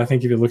info, but I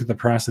think if you look at the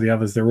price of the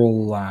others, they're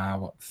all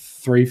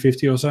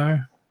 $350 or so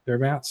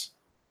thereabouts.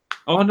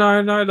 Oh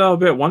no, they're about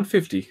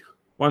 150,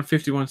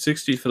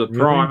 160 for the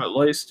Prime at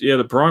least. Yeah,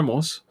 the Prime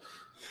was.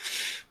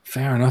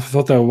 Fair enough. I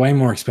thought they were way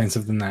more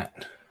expensive than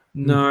that.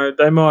 No,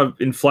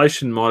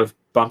 inflation might have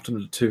bumped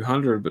them to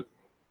 200, but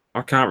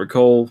I can't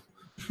recall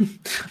I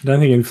don't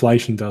think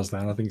inflation does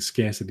that. I think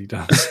scarcity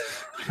does.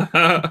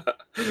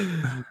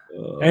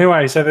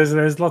 Anyway, so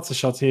there's lots of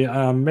shots here.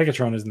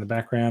 Megatron is in the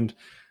background.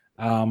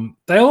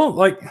 They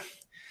all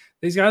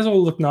these guys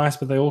all look nice,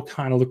 but they all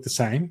kind of look the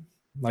same.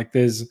 Like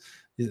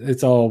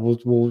it's all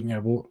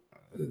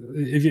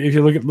if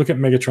you look at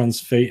Megatron's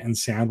feet and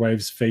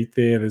Soundwave's feet,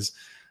 there's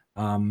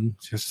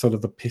just sort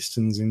of the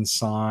pistons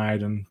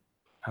inside and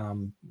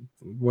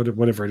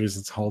whatever it is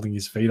that's holding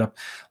his feet up.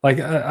 Like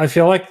I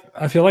feel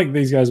like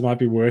these guys might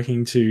be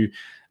working to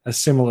a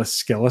similar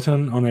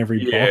skeleton on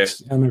every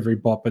box and every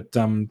bot, but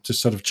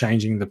just sort of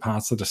changing the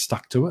parts that are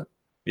stuck to it.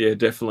 Yeah,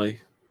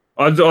 definitely.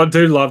 I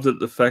do love that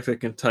the fact they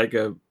can take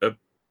a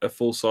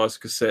full size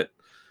cassette.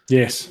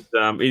 Yes.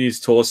 In his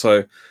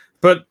torso,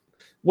 but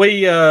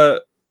I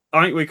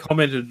think we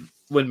commented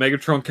when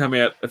Megatron came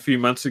out a few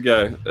months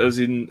ago, as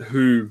in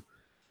who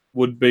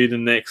would be the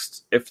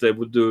next if they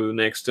would do the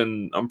next,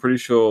 and I'm pretty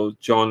sure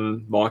John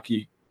and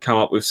Mikey come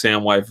up with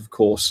Soundwave, of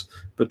course,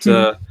 but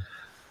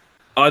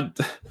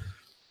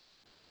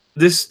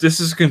this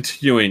is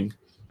continuing,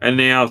 and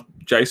now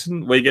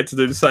Jason, we get to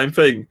do the same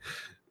thing.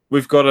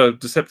 We've got a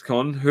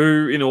Decepticon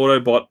who in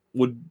Autobot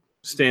would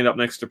stand up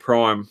next to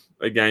Prime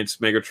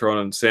against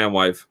Megatron and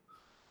Soundwave.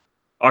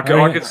 I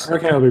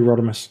reckon it'll be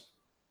Rodimus.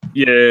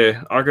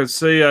 Yeah, I could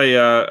see a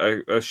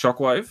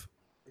Shockwave.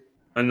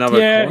 Another.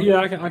 Yeah,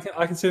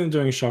 I can see them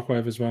doing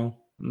Shockwave as well.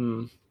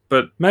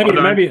 But maybe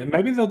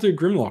they'll do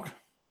Grimlock.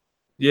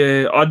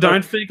 Yeah, I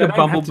don't think a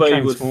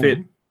Bumblebee would fit.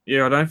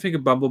 Yeah, I don't think a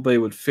Bumblebee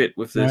would fit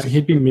with this. No,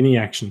 he'd be mini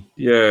action.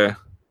 Yeah,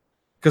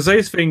 because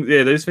these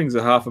things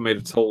are half a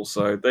meter tall,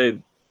 so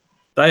they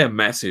are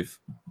massive,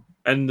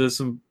 and there's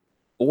some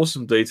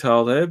awesome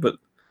detail there. But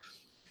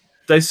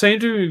they seem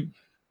to,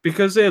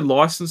 because they're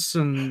licensed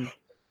and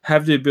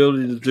have the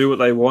ability to do what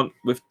they want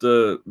with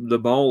the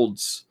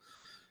molds.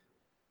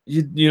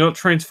 You're not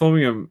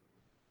transforming them.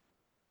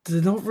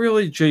 They're not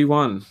really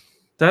G1.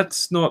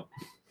 That's not.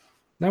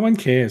 No one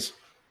cares.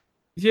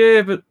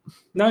 Yeah, but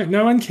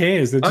no one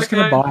cares. They're just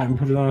going to buy it and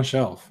put it on a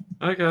shelf.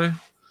 Okay.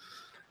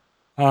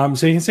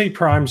 So you can see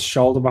Prime's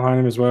shoulder behind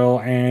him as well,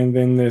 and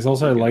then there's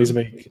also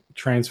Laserbeak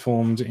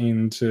transformed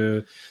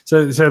into.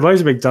 So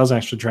Laserbeak does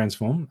actually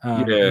transform.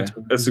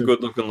 That's a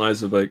good looking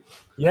Laserbeak.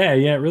 Yeah,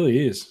 it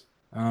really is.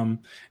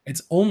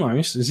 It's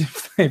almost as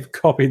if they've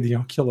copied the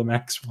Ocular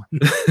Max one.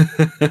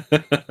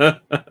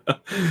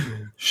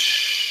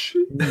 Shh.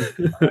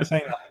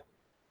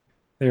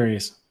 There he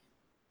is.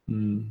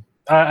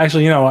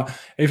 Actually, you know what?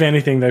 If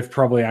anything, they've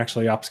probably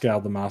actually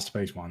upscaled the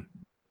Masterpiece one.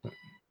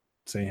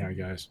 See how he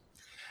goes.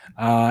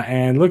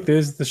 And look,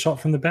 there's the shot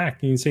from the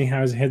back. You can see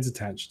how his head's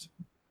attached.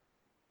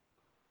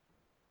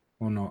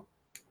 Or not.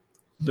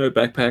 No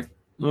backpack.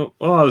 Oh,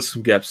 there's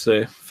some gaps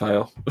there.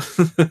 Fail.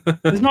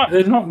 There's not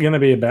going to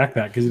be a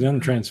backpack because he doesn't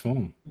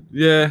transform.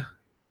 Yeah.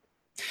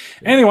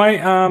 Anyway,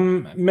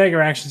 Mega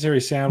Action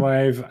Series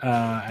Soundwave,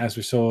 as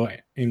we saw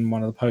in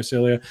one of the posts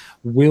earlier,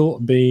 will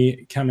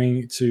be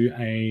coming to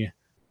a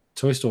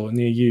toy store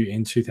near you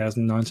in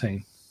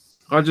 2019.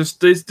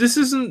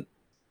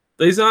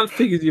 These aren't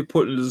figures you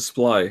put in a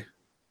display.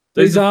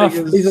 These are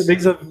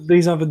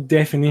the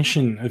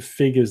definition of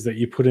figures that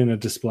you put in a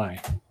display.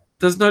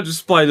 There's no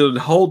display that would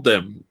hold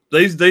them.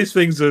 These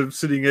things are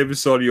sitting every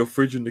side of your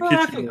fridge in the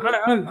kitchen.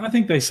 I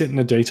think they sit in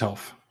a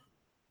Detolf.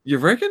 You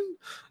reckon?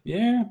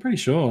 Yeah, pretty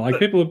sure. Like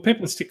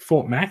people stick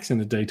Fort Max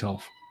in a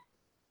Detolf.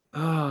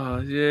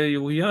 Oh, yeah.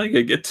 You only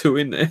gonna get two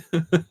in there.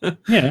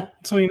 Yeah,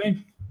 that's all you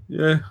need.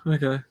 Yeah.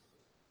 Okay.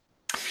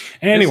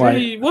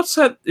 Anyway, what's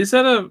that? Is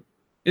it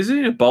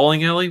in a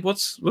bowling alley?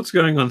 What's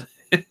going on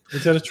there?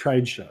 It's at a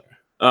trade show.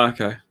 Oh,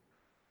 okay.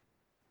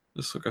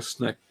 Looks like a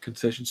snack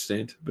concession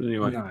stand. But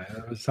anyway. No,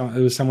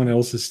 it was someone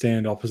else's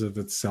stand opposite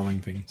that's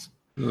selling things.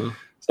 Oh.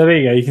 So there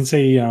you go. You can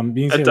see.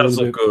 It does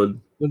look good.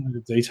 A little bit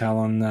of detail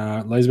on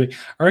Laserbeak.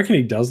 I reckon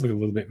he does look a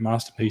little bit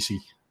masterpiecey.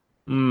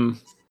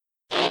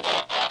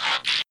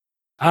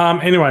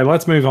 Anyway,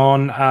 let's move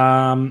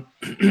on.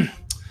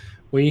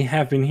 We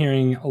have been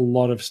hearing a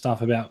lot of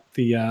stuff about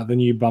the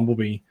new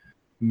Bumblebee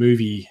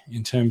movie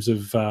in terms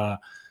of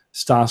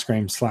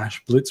Starscream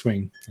 /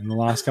 Blitzwing in the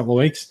last couple of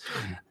weeks.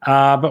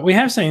 But we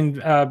have seen,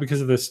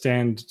 because of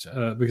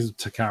the because of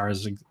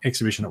Takara's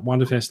exhibition at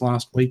Wonderfest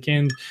last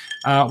weekend,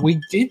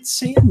 we did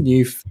see a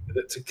new figure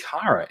that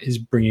Takara is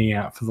bringing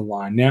out for the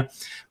line. Now,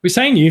 we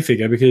say new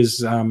figure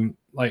because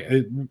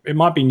it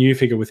might be new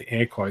figure with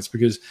air quotes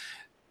because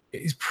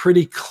it's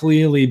pretty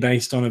clearly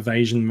based on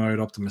Evasion Mode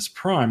Optimus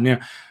Prime. Now,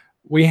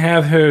 we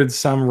have heard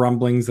some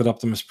rumblings that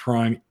Optimus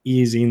Prime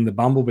is in the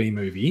Bumblebee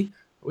movie.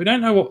 We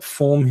don't know what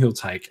form he'll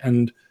take,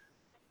 and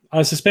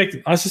I suspect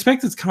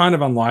it's kind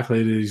of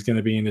unlikely that he's going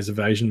to be in his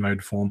Evasion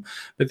Mode form.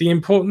 But the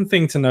important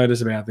thing to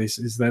notice about this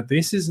is that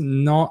this is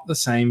not the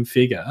same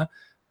figure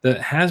that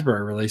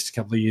Hasbro released a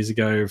couple of years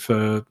ago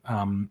for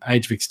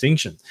Age of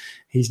Extinction.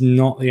 He's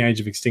not the Age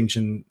of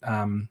Extinction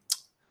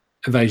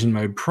Evasion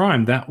Mode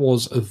Prime. That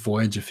was a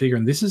Voyager figure,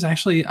 and this is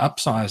actually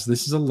upsized.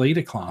 This is a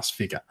leader class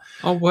figure.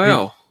 Oh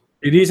wow!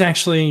 It is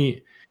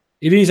actually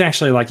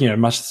like,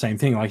 much the same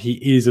thing. Like, he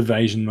is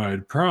Evasion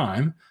Mode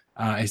Prime,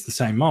 is the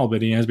same mold,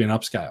 but he has been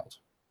upscaled.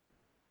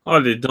 I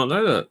did not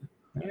know that.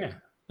 Yeah.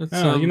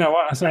 That's, You know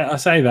what? I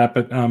say that,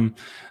 but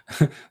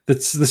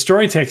that's the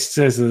story text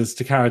says that it's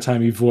Takara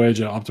Tomy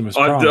Voyager Optimus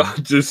Prime.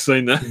 I've just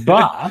seen that.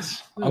 But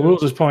I will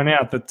just point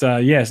out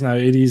that yes, no,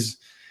 it is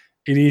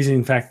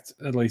in fact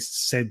at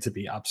least said to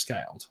be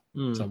upscaled.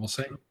 So we'll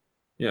see.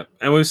 Yeah,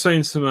 and we've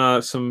seen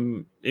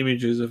some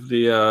images of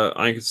the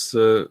I think it's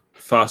the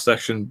Fast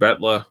Action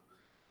Battler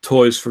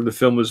toys from the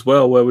film as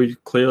well, where we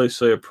clearly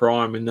see a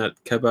Prime in that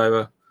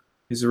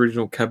his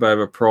original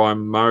Cabover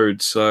Prime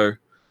mode. So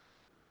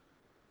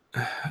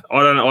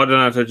I don't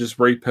know if they're just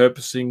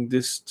repurposing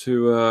this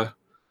to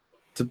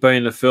be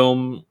in the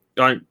film.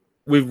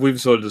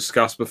 We've sort of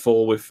discussed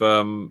before with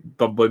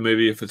Bumblebee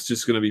movie if it's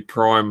just going to be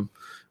Prime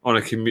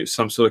on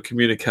some sort of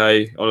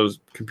communique on a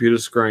computer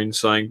screen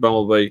saying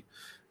Bumblebee,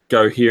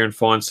 go here and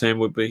find Sam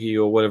Witwicky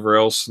or whatever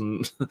else,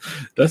 and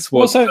that's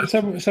what. Well,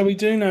 so we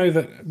do know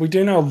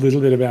a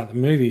little bit about the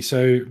movie.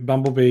 So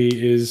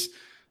Bumblebee's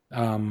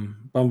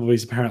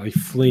apparently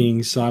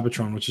fleeing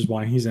Cybertron, which is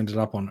why he's ended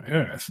up on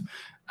Earth.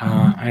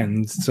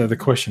 And so the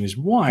question is,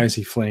 why is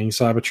he fleeing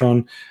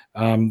Cybertron?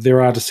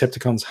 There are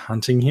Decepticons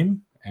hunting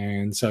him,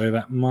 and so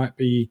that might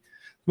be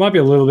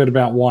a little bit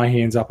about why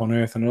he ends up on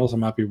Earth, and it also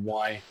might be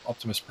why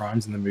Optimus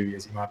Prime's in the movie,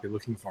 as he might be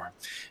looking for him.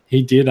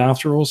 He did,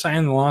 after all, say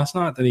in the last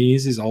night that he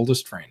is his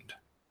oldest friend.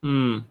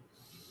 I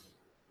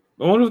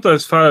wonder if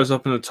those photos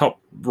up in the top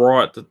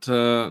right that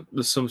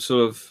there's some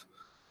sort of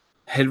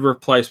head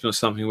replacement or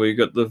something where you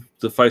got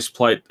the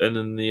faceplate and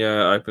then the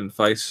open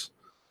face.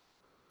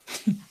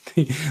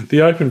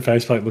 The open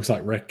faceplate looks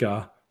like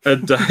Wreck-Gar. Yeah,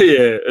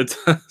 it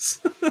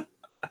does.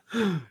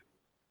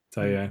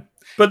 So yeah,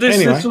 but this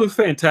anyway. This looks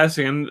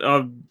fantastic, and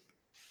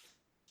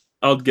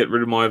I'd get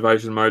rid of my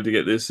evasion mode to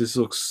get this. This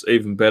looks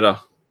even better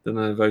than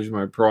the evasion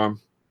mode Prime.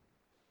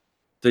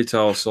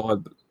 Detail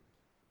aside, but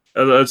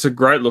it's a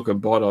great looking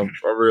bot. I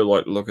really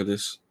like the look of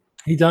this.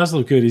 He does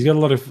look good. He's got a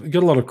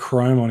lot of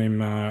chrome on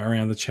him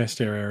around the chest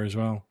area as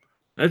well.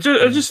 It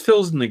just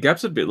fills in the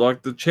gaps a bit.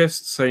 Like the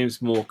chest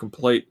seems more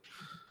complete.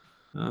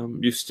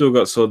 You've still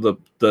got sort of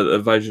the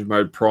evasion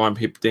mode Prime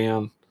hip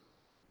down,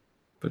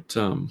 but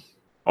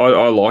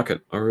I like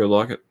it. I really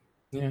like it.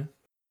 Yeah.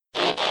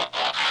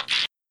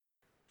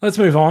 Let's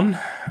move on.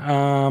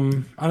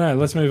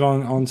 Let's move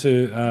on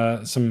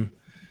to some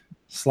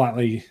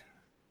slightly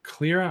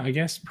clearer, I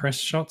guess, press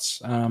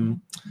shots.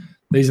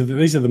 These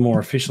are the more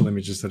official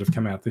images that have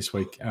come out this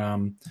week.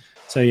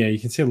 So yeah, you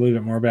can see a little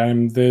bit more about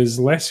him. There's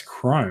less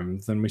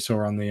chrome than we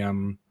saw on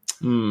the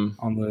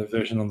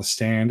version on the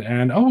stand,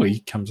 and he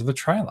comes with a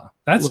trailer.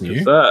 That's Look new.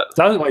 at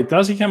that.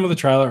 Does he come with a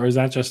trailer, or is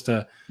that just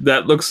a?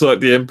 That looks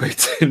like the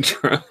MP10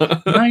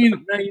 trailer. No,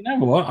 you know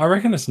what? I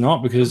reckon it's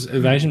not, because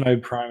Evasion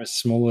Mode Prime is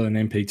smaller than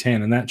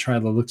MP10, and that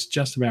trailer looks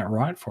just about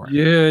right for it.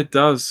 Yeah, it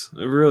does.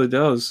 It really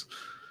does.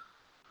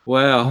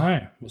 Wow.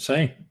 No, we'll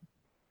see.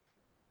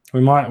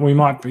 We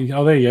might be.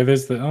 Oh, there you go.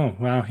 There's the. Oh,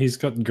 wow. He's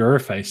got Guru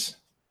face.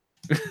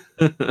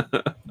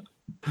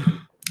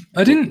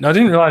 I didn't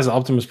realize that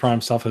Optimus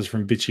Prime suffers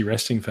from bitchy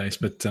resting face,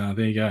 but there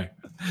you go.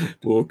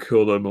 We'll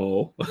kill them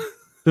all.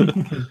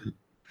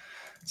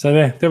 So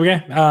there we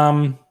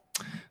go.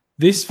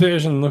 This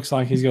version looks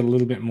like he's got a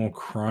little bit more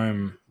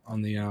chrome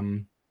on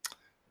the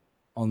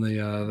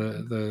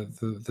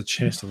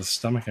chest or the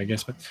stomach, I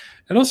guess. But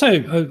it also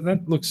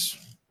that looks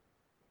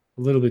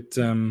a little bit.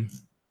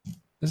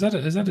 Is that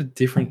a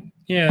different?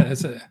 Yeah,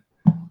 it's a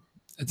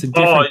different.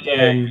 Oh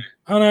yeah.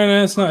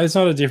 No, it's not. It's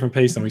not a different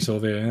piece than we saw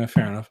there. Yeah,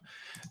 fair enough.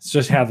 It's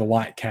just how the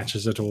light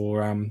catches it,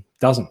 or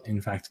doesn't,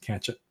 in fact,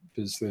 catch it,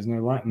 because there's no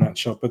light in that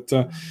shot. But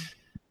yeah,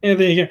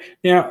 there you go.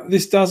 Now,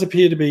 this does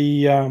appear to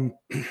be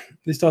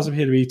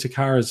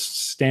Takara's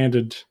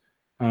standard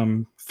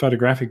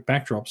photographic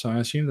backdrop. So I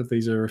assume that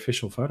these are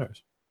official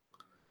photos.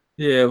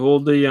 Yeah,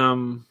 well,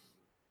 the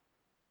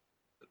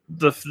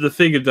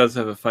figure does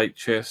have a fake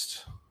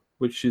chest,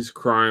 which is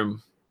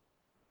chrome,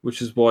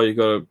 which is why you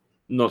got a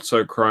not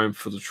so chrome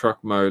for the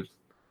truck mode.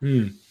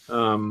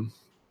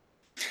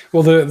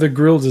 Well, the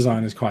grill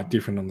design is quite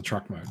different on the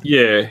truck mode.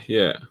 Yeah.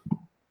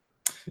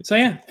 So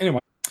yeah. Anyway,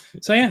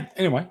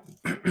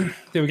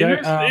 there we go.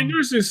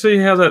 Interesting to see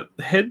how that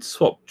head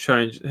swap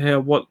changed. How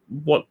what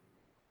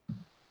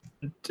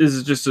is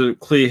it? Just a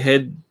clear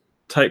head?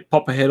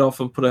 Pop a head off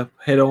and put a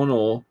head on,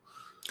 or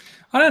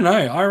I don't know.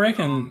 I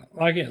reckon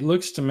it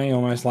looks to me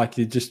almost like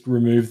you just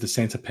remove the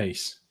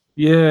centerpiece.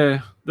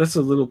 Yeah, that's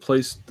a little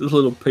piece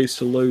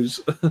to lose.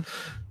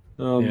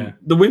 Yeah.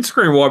 The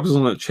windscreen wipers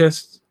on that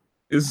chest.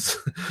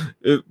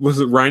 Was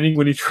it raining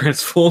when he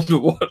transformed or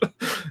what?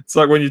 It's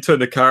like when you turn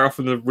the car off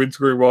and the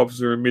windscreen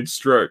wipers are in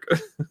mid-stroke.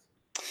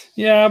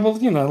 Yeah, well,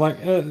 in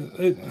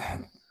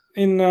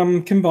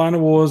Combiner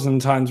Wars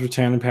and Titans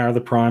Return and Power of the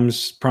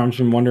Prime's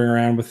been wandering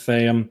around with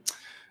a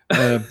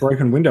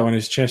broken window in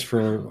his chest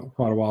for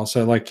quite a while.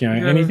 So,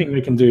 anything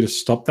we can do to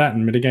stop that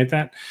and mitigate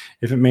that,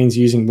 if it means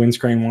using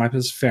windscreen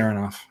wipers, fair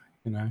enough.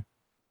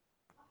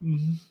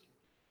 Mm-hmm.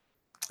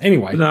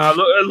 Anyway, no,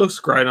 it looks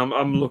great. I'm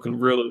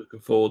really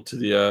looking forward to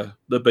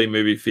the B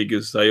movie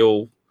figures. They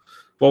all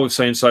what we've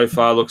seen so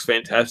far looks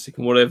fantastic,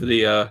 and whatever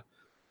the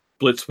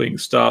Blitzwing,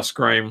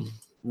 Starscream,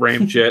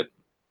 Ramjet,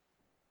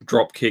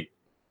 Dropkick,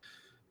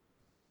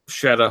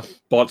 Shatter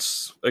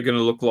bots are going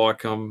to look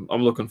like, I'm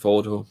looking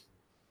forward to them.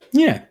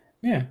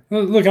 Yeah.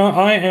 Look,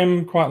 I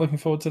am quite looking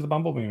forward to the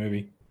Bumblebee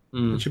movie.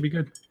 Mm. It should be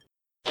good.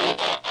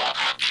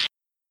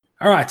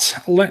 All right,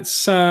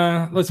 let's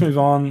move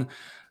on.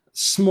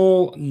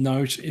 Small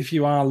note: if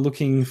you're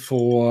looking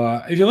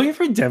for a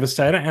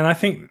Devastator, and I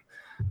think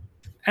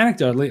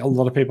anecdotally, a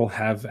lot of people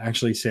have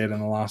actually said in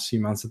the last few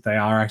months that they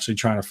are actually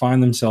trying to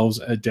find themselves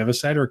a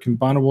Devastator, a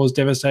Combiner Wars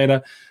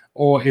Devastator,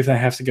 or if they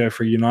have to go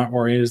for Unite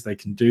Warriors, they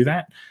can do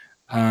that.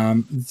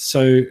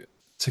 So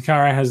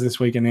Takara has this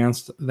week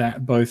announced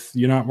that both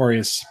Unite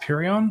Warriors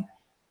Superion, I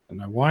don't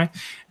know why,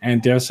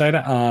 and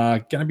Devastator are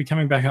going to be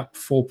coming back up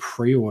for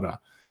pre-order.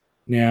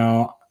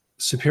 Now,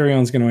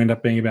 Superion is going to end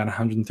up being about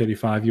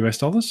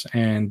 $135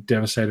 and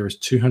Devastator is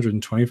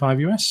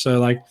 $225. So,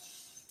 like,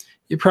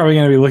 you're probably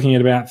going to be looking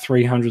at about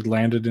 300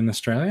 landed in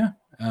Australia.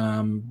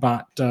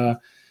 But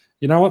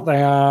you know what?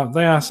 They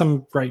are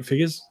some great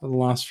figures of the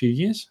last few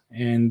years.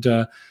 And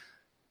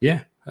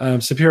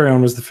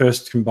Superion was the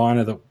first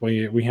combiner that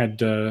we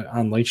had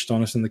unleashed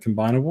on us in the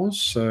Combiner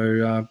Wars.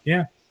 So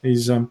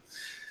he's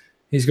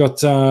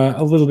got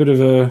a little bit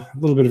of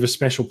a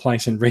special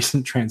place in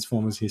recent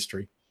Transformers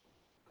history.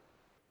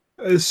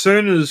 As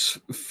soon as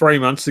 3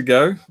 months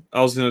ago,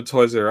 I was in a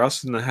Toys R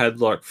Us and they had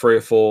like 3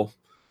 or 4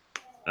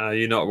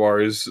 Unite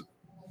Warriors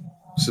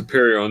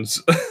Superions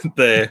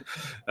there.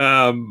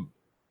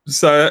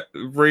 So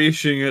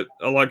reissuing it,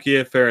 I'm like,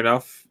 yeah, fair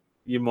enough.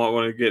 You might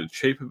want to get it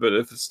cheaper, but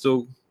if it's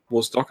still, well,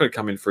 it's not going to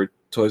come in through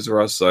Toys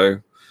R Us. So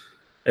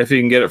if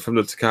you can get it from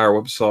the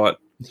Takara website,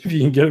 if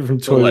you can get it from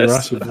Toys R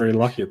Us, you're very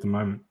lucky at the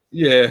moment.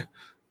 Yeah,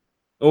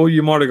 or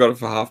you might have got it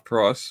for half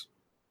price,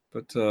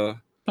 but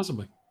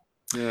possibly.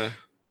 Yeah.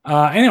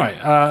 Anyway,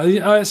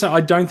 so I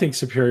don't think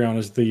Superion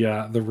is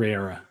the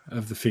rarer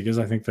of the figures.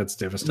 I think that's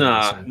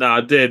Devastator.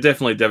 They're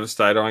definitely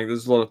Devastator. I think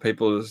there's a lot of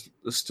people that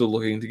are still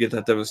looking to get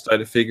that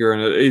Devastator figure,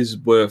 and it is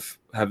worth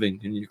having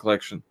in your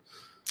collection.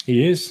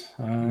 He is,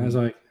 as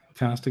I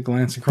cast a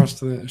glance across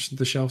to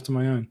the shelf to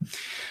my own.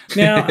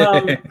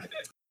 Now,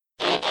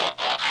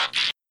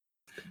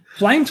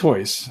 Flame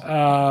Toys.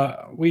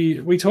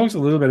 We talked a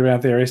little bit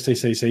about their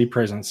STCC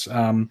presence.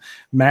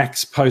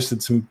 Max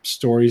posted some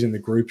stories in the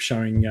group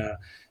showing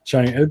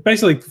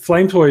basically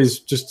Flame Toys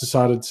just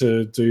decided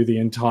to do the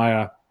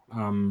entire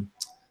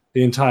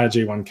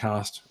G1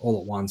 cast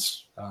all at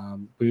once.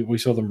 We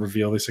saw them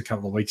reveal this a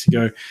couple of weeks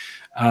ago.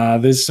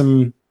 There's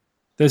some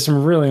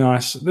really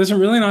nice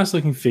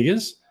looking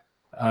figures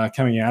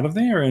coming out of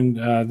there,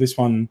 and this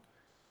one,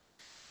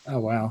 oh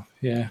wow,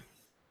 yeah.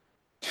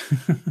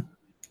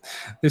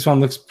 This one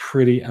looks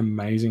pretty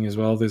amazing as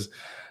well. This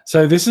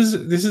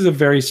is a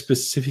very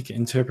specific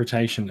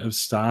interpretation of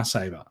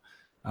Starsaber,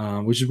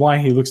 which is why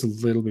he looks a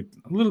little bit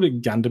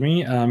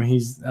Gundam-y.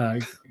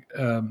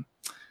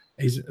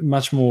 He's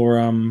much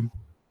more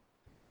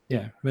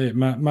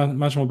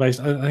much more based.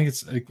 I think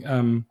it's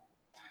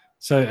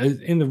so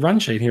in the run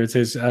sheet here it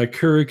says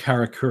Kuru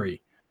Karakuri.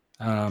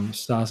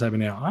 Starsaber.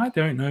 Now, I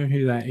don't know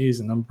who that is,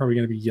 and I'm probably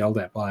going to be yelled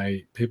at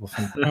by people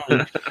from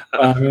home.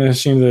 I'm going to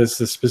assume that it's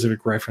a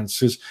specific reference,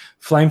 because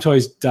Flame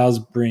Toys does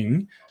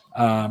bring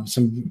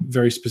some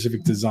very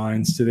specific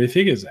designs to their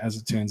figures, as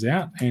it turns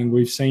out, and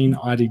we've seen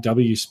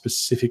IDW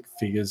specific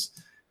figures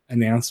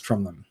announced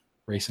from them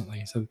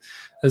recently. So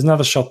there's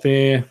another shot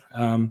there.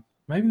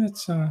 Maybe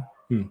that's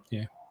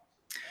yeah.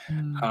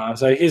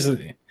 So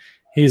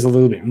here's a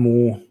little bit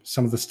more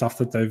some of the stuff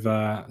that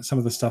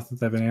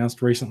they've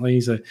announced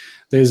recently. So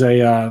there's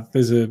a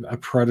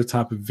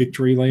prototype of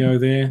Victory Leo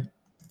there.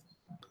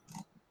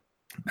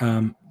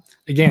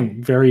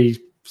 Again, very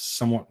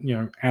somewhat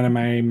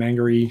anime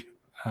manga-y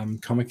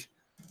comic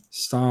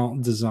style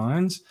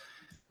designs,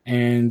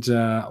 and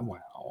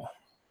wow,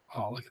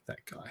 oh, look at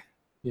that guy.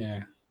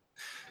 Yeah.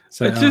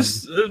 So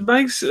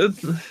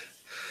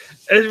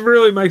it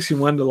really makes you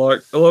wonder.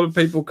 Like, a lot of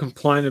people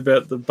complain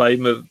about the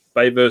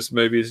Bayverse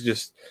movies,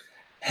 just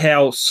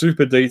how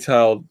super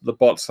detailed the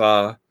bots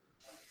are.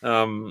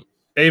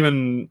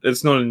 Even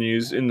it's not in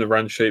news in the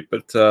run sheet,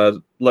 but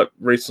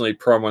recently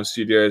Prime One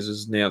Studios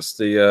has announced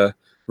the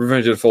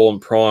Revenge of the Fallen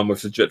Prime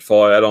with the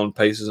Jetfire add-on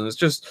pieces, and it's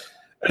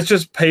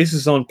just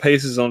pieces on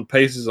pieces on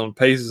pieces on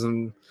pieces,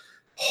 and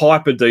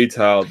hyper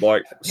detailed,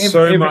 like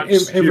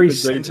every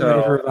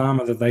centimeter of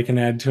armor that they can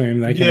add to him,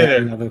 they can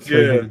add another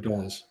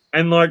 $300.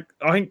 And like,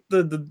 I think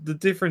the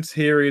difference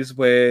here is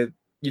where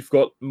you've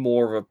got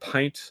more of a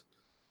paint,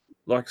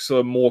 like sort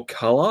of more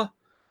color,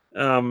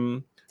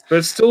 but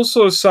it still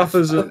sort of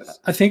suffers.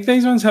 I think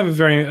these ones have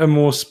a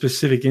more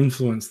specific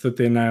influence that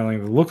they're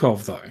nailing the look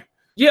of, though.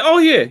 Yeah. Oh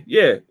yeah,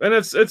 yeah. And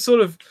it's sort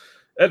of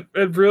it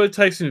really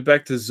takes me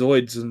back to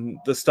Zoids and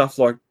the stuff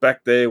like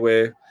back there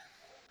where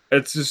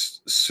it's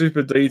just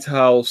super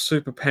detailed,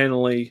 super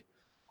panely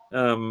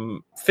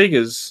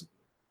figures,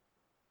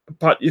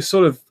 but you're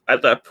sort of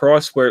at that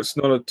price where it's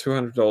not a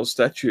 $200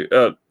 statue.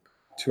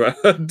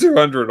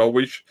 $200, I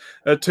wish,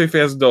 a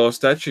 $2,000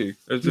 statue.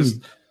 It's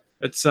just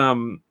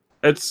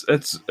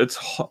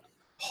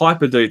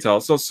hyper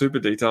detailed. It's not super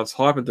detailed. It's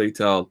hyper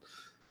detailed,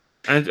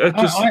 and it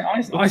just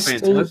looks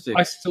fantastic.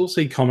 I still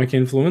see comic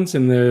influence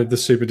in the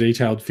super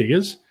detailed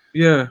figures.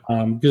 Yeah,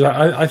 because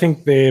I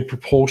think their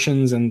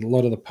proportions and a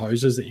lot of the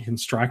poses that you can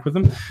strike with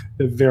them,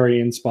 they're very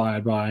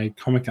inspired by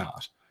comic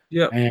art.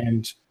 Yeah,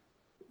 and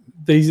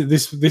this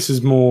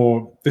is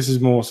more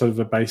sort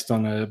of based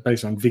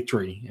on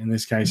victory in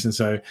this case, and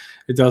so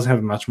it does have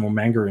a much more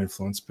manga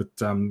influence. But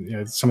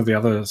some of the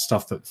other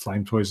stuff that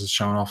Flame Toys has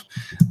shown off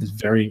is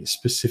very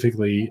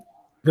specifically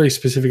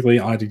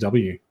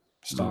IDW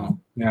style.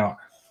 Now,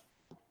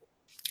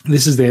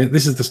 this is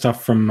the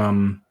stuff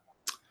from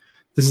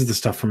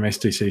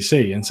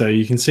SDCC, and so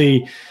you can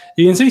see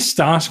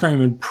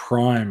Starscream and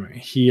Prime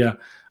here.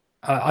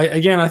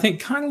 I think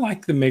kind of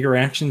like the Mega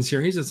Action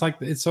series. It's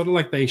sort of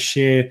like they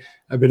share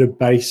a bit of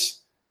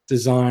base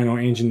design or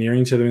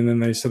engineering to them,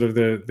 and then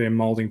they're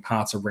molding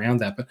parts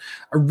around that. But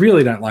I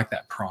really don't like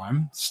that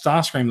Prime.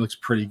 Starscream looks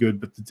pretty good,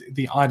 but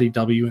the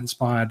IDW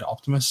inspired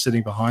Optimus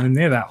sitting behind him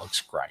there, that looks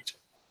great.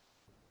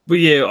 But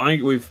yeah, I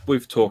think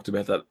we've talked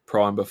about that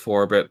Prime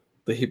before, about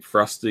the hip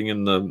thrusting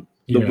and the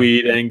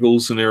weird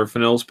angles and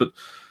everything else. But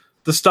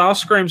the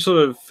Starscream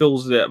sort of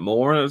fills it out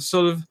more, and it's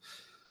sort of,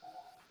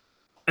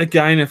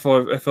 again, if I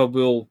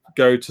will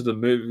go to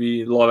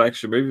the live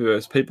action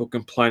movieverse, people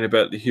complain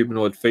about the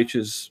humanoid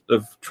features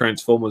of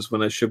Transformers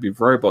when they should be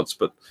robots,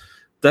 but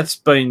that's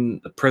been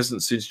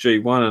present since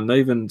G1, and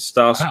even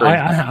Starscream.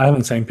 I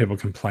haven't seen people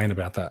complain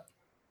about that.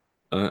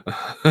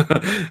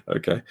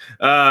 Okay,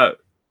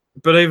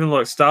 but even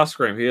like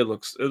Starscream here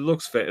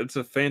it's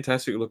a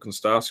fantastic looking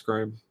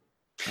Starscream.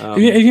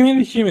 If you mean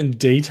the human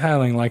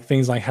detailing, like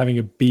things like having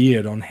a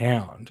beard on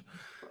Hound.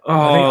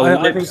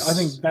 I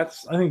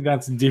think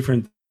that's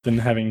different than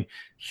having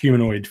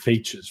humanoid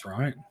features,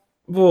 right?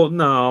 Well,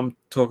 no, I'm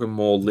talking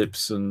more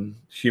lips and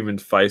human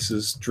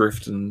faces,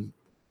 drift, and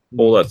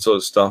all that sort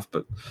of stuff.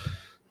 But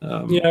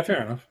yeah,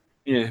 fair enough.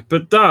 Yeah,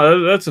 but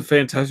no, that's a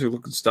fantastic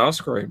looking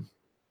Starscream.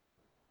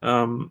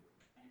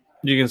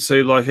 You can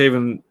see, like,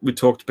 even we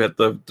talked about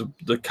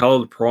the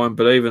coloured Prime,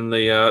 but even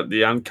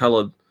the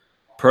uncoloured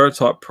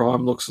prototype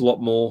Prime looks a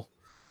lot more.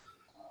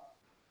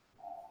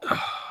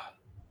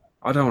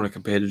 I don't want to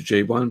compare to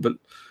G1, but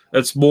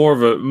it's more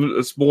of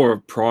a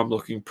Prime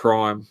looking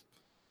Prime,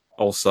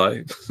 I'll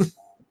say.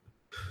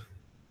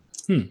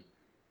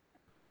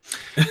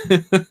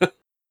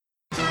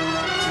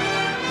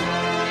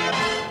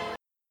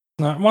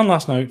 Now, one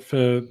last note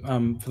for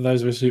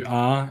those of us who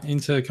are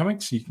into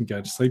comics, you can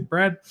go to sleep,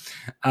 Brad.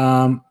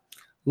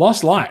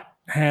 Lost Light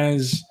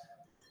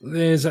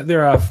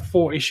there are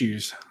 4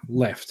 issues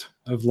left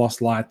of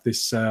Lost Light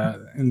this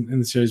in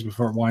the series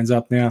before it winds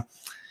up. Now,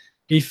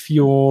 if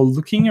you're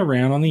looking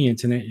around on the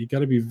internet, you've got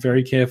to be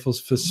very careful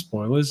for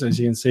spoilers. As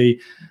you can see,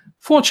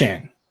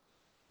 4chan.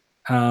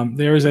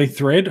 There is a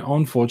thread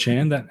on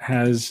 4chan that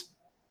has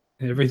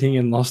everything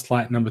in Lost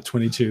Light number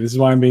 22. This is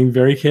why I'm being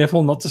very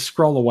careful not to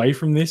scroll away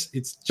from this.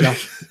 It's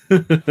just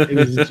it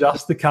is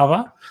just the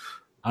cover.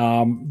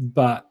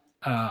 But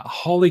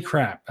holy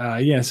crap.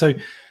 So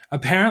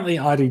apparently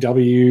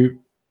IDW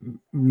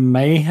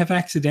may have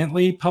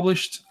accidentally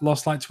published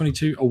Lost Light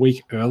 22 a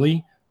week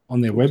early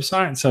on their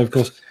website. And so, of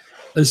course,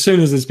 as soon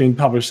as it's been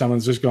published,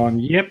 someone's just gone,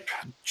 yep,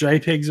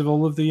 JPEGs of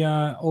all of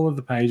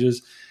the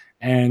pages,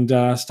 and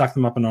stuck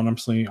them up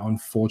anonymously on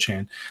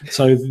 4chan.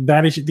 So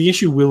the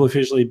issue will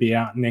officially be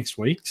out next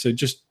week. So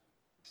just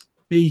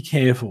be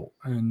careful,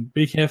 and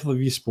be careful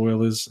of your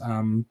spoilers,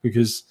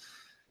 because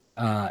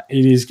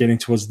it is getting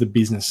towards the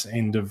business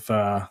end of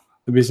the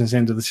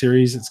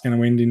series. It's going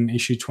to end in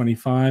issue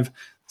 25.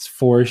 It's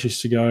 4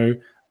 issues to go.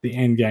 The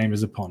end game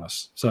is upon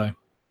us. So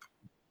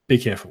be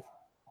careful.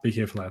 Be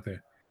careful out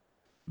there.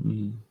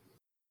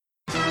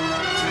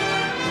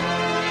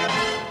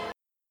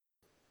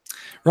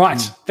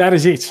 Right, that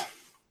is it.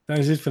 That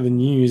is it for the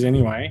news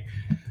anyway.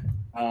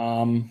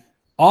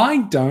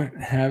 I don't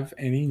have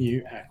any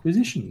new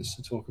acquisitions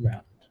to talk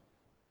about.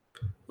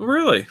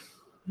 Really?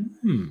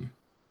 Oh,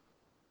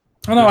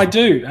 no, I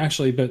do,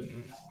 actually, but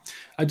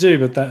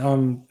that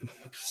I'm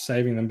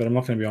saving them, but I'm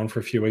not going to be on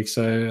for a few weeks,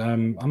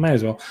 so I may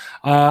as well.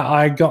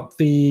 I got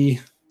maybe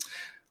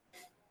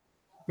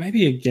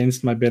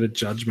against my better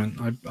judgment.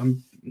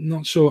 I'm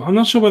not sure. I'm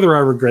not sure whether I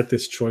regret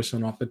this choice or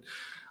not, but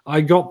I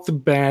got the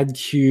Bad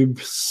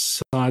Cube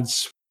side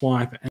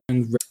swipe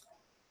and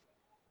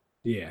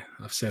yeah,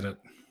 I've said it.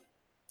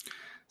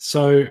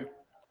 So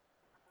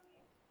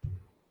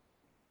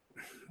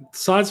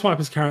Sideswipe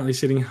is currently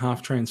sitting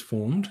half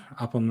transformed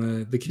up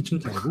on the kitchen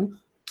table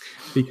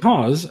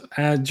because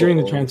during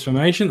the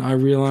transformation, I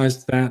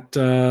realized that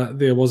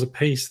there was a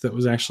piece that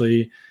was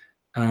actually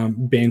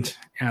bent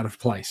out of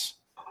place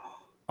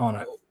on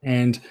it.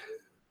 And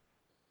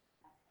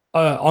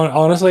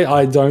honestly,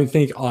 I don't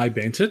think I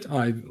bent it.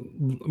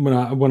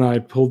 When I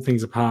pulled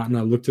things apart and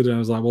I looked at it, I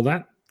was like, well,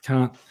 that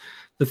can't.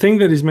 The thing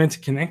that is meant to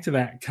connect to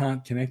that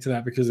can't connect to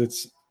that because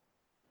it's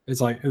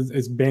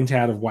bent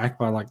out of whack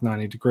by like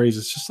 90 degrees.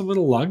 It's just a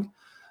little lug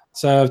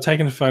So I've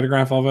taken a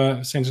photograph of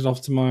it, sent it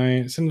off to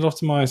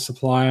my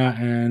supplier,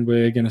 and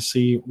we're going to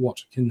see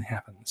what can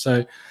happen.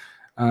 So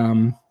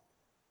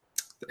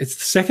it's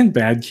the second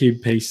Bad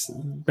Cube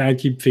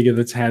figure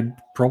that's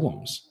had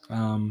problems.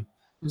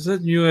 Was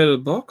that new out of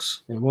the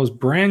box? It was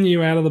brand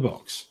new out of the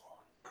box.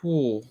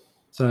 Cool.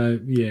 So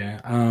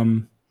yeah,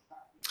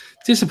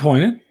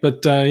 disappointed,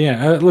 but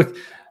look,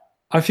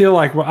 I feel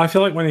like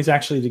when he's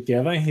actually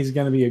together, he's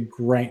going to be a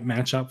great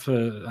matchup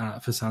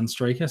for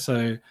Sunstreaker.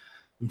 So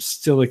I'm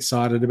still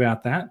excited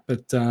about that,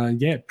 but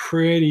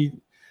pretty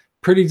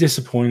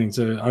disappointing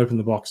to open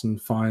the box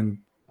and find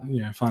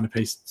a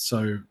piece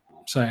so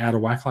out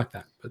of whack like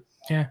that. But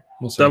yeah,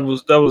 we'll see.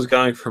 That was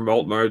going from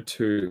alt mode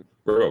to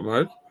robot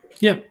mode.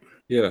 Yep.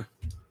 Yeah.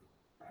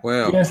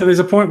 Wow. Yeah. So there's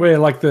a point where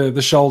like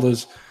the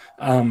shoulders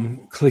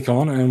click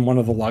on, and one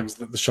of the lugs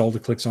that the shoulder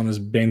clicks on is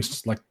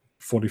bent like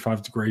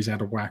 45 degrees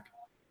out of whack.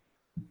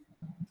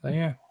 So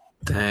yeah.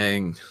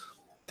 Dang.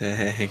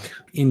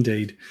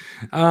 Indeed.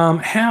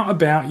 How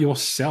about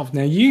yourself?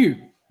 Now you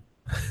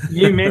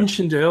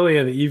mentioned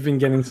earlier that you've been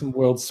getting some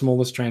world's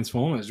smallest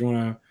Transformers.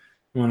 You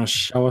wanna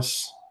show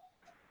us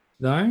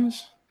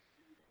those?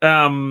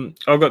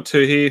 I've got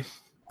two here.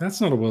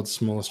 That's not a world's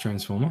smallest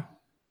Transformer.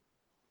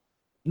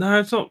 No,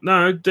 it's not.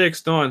 No,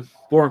 DX9,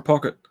 Boring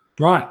Pocket.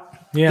 Right.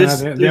 Yeah,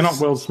 they're not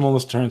world's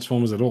smallest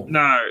Transformers at all.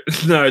 No,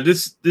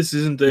 this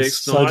isn't DX9.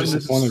 So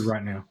disappointed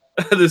right now.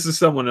 This is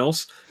someone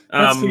else.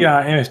 That's the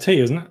MFT,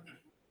 isn't it?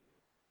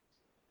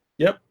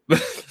 Yep.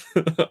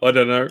 I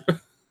don't know.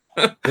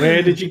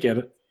 Where did you get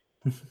it?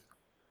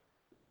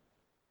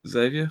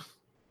 Xavier?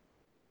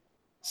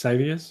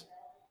 Saviors?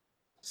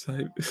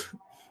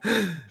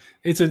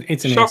 It's an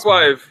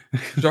Shockwave.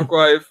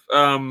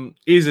 Shockwave.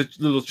 He's a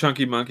little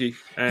chunky monkey.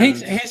 And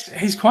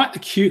he's quite the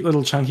cute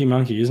little chunky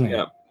monkey, isn't he?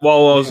 Yeah.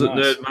 While I was Very at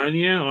nice.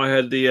 Nerdmania, I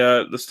had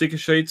the sticker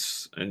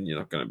sheets, and you're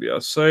not going to be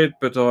able to see it,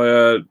 but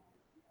I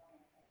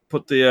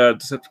put the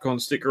Decepticon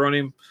sticker on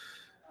him.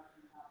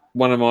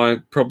 One of my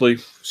probably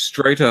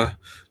straighter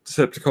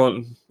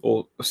Decepticon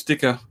or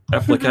sticker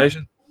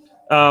application.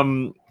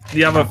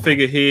 The other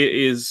figure here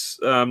is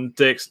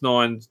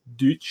DX9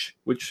 Dutch,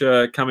 which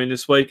come in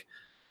this week.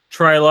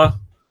 Trailer.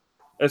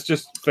 It's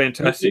just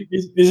fantastic.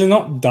 Is it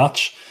not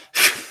Dutch?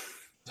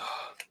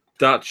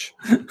 Dutch.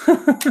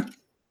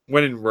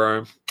 When in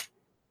Rome.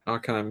 I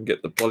can't even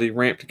get the bloody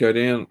ramp to go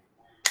down.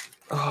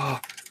 Oh.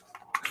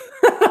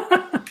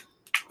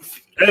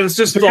 And it's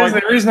just Because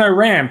like there is no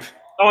ramp.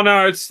 oh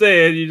no, it's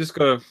there. You just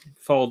got to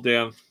fold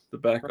down the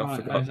back. I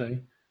Right, forgot. I see.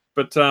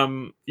 But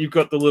you've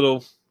got the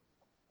little.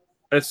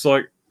 It's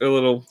like a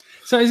little.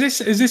 So is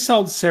this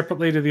sold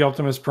separately to the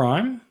Optimus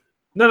Prime?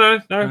 No.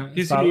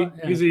 It's part of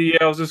it, Yeah,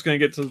 I was just going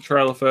to get to the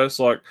trailer first.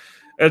 Like,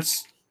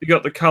 it's you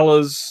got the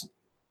colors,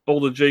 all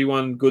the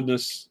G1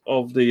 goodness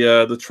of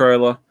the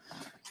trailer,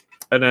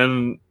 and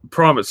then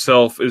Prime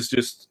itself is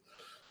just.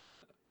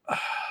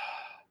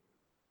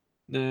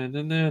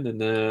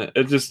 No.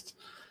 It just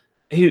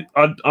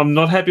I'm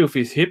not happy with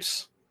his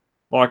hips,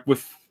 like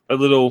with a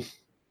little.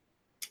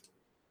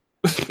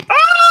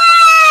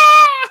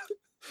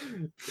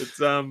 It's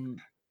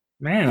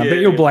Man, I bet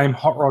you'll blame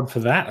Hot Rod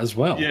for that as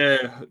well.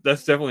 yeah,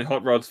 that's definitely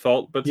Hot Rod's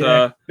fault, but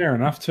Yeah, fair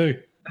enough too.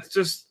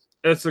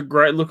 it's a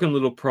great looking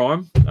little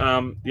Prime.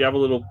 The other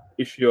little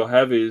issue I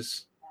have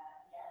is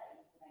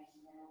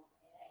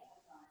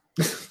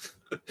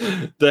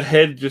the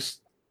head just.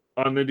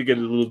 I need to get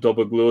a little dab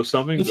of glue or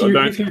something.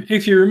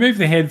 If you remove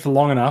the head for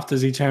long enough,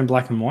 does he turn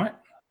black and white?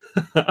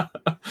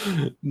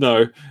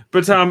 No,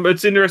 but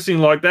it's interesting.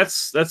 Like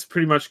that's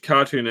pretty much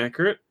cartoon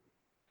accurate,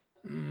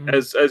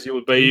 as you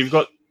would be. You've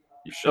got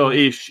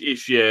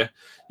ish, yeah.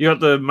 You got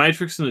the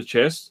Matrix in the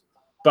chest,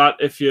 but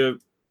if you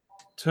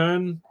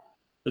turn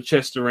the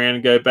chest around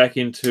and go back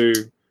into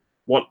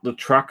what the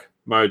truck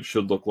mode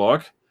should look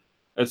like,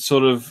 it's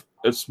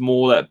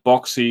more that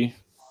boxy.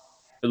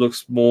 It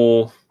looks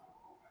more.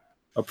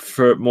 I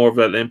prefer more of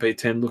that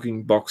MP10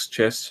 looking box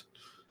chest.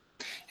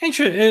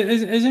 Actually,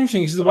 it's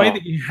interesting because the way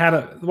that you had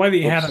it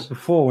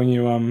before when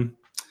you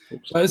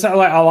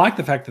I like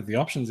the fact that the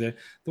options there.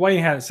 The way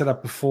you had it set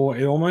up before,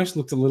 it almost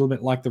looked a little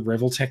bit like the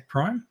Reveltech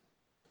Prime.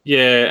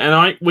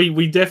 Yeah, and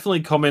we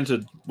definitely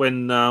commented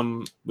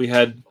when we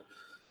had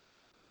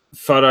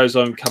photos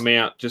of them come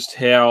out just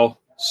how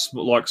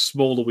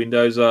small the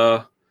windows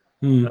are.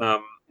 At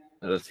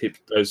the hip,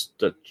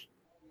 that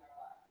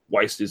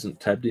waist isn't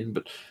tabbed in,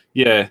 but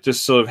yeah,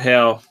 just sort of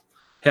how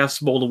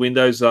small the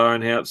windows are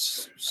and how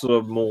it's sort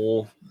of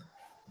more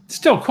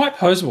Still quite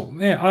posable.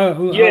 Yeah, I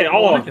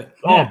like it.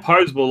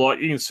 Posable. Like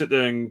you can sit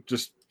there and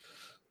just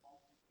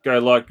go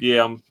like,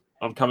 yeah,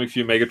 I'm coming for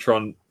you,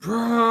 Megatron.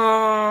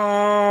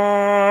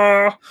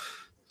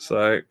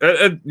 So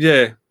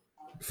yeah,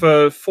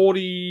 for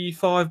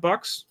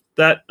 $45,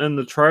 that and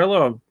the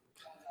trailer, I'm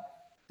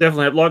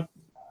definitely like.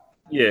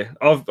 Yeah,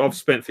 I've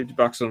spent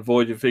 $50 on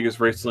Voyager figures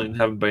recently and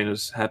haven't been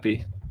as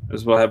happy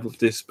as what I have with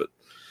this. But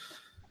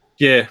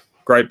yeah,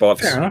 great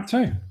bots. Fair enough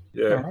too.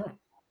 Yeah. All right.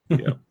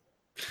 Yeah.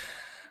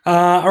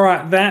 All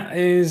right. That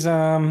is,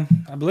 I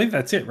believe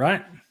that's it,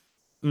 right?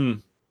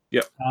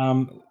 Yep.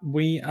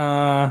 We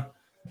are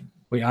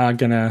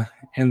gonna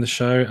end the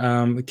show.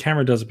 The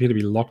camera does appear to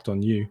be locked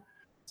on you.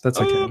 So that's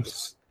okay.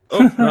 Oops.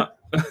 Oh,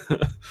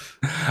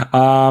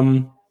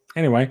 no.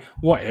 Anyway,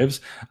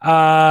 whatevs.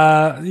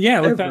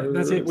 Look,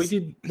 that's it.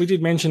 We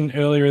did mention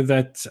earlier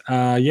that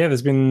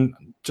there's been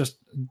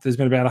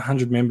about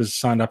 100 members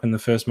signed up in the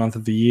first month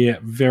of the year.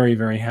 Very,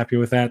 very happy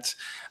with that.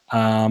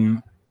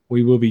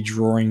 We will be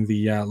drawing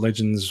the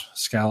Legends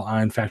Scale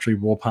Iron Factory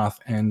Warpath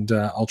and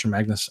Ultra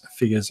Magnus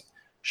figures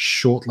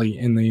shortly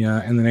in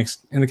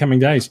the coming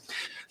days.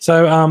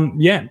 So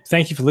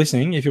thank you for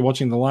listening. If you're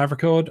watching the live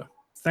record,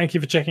 thank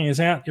you for checking us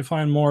out. You'll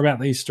find more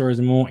about these stories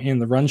and more in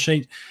the run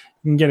sheet.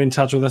 You can get in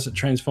touch with us at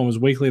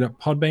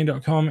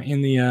transformersweekly.podbean.com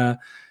in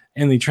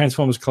the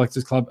Transformers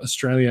Collectors Club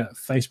Australia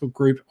Facebook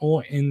group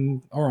or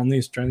on the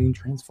Australian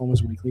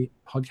Transformers Weekly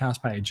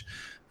podcast page.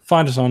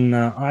 Find us on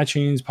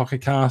iTunes, Pocket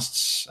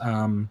Casts.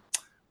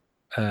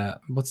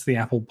 What's the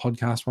Apple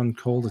podcast one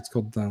called? It's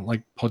called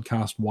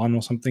Podcast One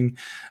or something,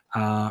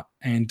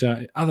 and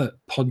other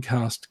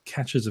podcast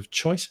catchers of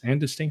choice and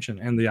distinction.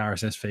 And the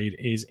RSS feed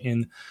is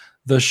in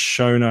the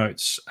show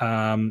notes.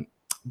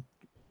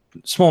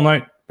 Small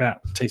note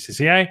about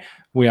TCCA.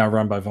 We are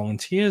run by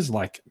volunteers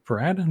like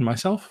Brad and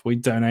myself. We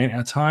donate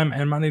our time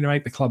and money to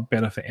make the club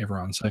better for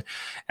everyone. So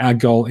our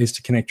goal is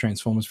to connect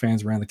Transformers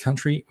fans around the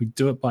country. We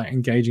do it by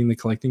engaging the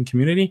collecting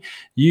community.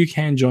 You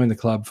can join the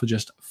club for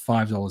just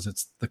 $5.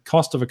 It's the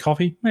cost of a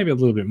coffee, maybe a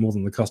little bit more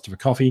than the cost of a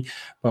coffee,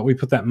 but we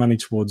put that money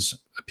towards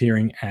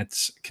appearing at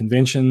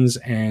conventions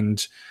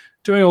and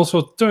doing all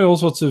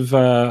sorts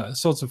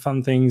of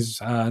fun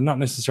things. Not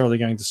necessarily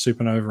going to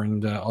Supernova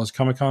and Oz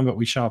Comic Con, but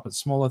we show up at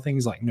smaller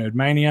things like Nerd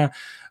Mania,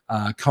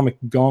 Comic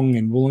Gong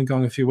in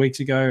Wollongong a few weeks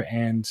ago,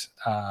 and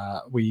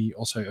we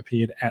also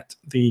appeared at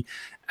the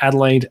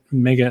Adelaide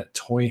Mega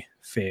Toy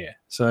Fair.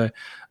 So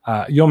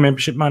your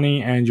membership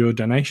money and your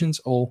donations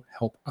all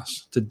help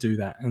us to do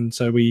that. And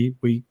so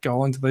we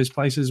go into those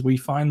places, we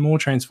find more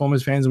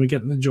Transformers fans, and we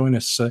get them to join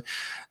us. So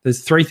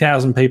there's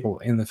 3,000 people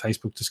in the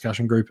Facebook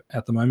discussion group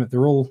at the moment.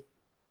 They're all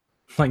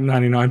like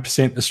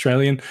 99%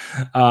 Australian.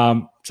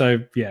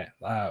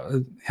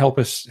 Help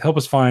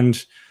us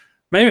find.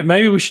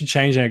 Maybe we should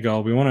change our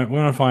goal. We want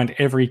to find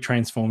every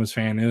Transformers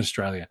fan in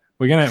Australia.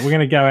 We're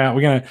gonna go out.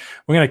 We're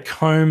gonna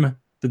comb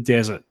the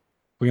desert.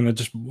 We're gonna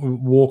just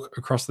walk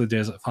across the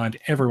desert, find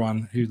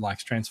everyone who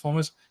likes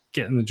Transformers,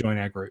 get them to join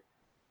our group.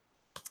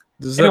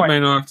 Does that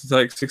mean I have to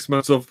take 6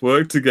 months off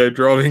work to go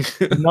driving?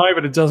 No,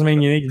 but it does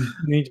mean you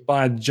need to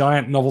buy a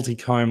giant novelty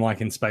comb like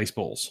in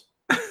Spaceballs.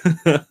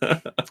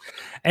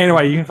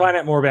 Anyway, you can find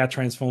out more about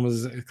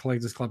Transformers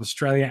Collectors Club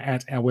Australia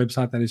at our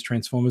website, that is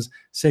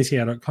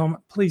transformersccr.com.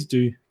 Please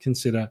do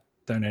consider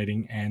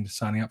donating and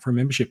signing up for a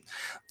membership.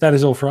 That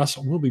is all for us.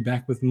 We'll be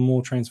back with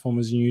more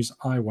Transformers news.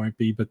 I won't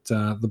be, but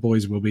the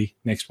boys will be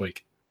next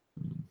week.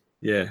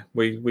 Yeah,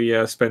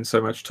 we spend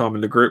so much time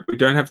in the group, we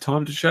don't have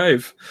time to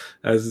shave,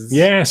 as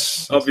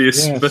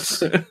obvious. Yes.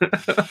 But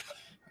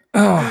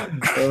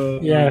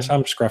yes,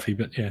 I'm scruffy,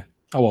 but yeah.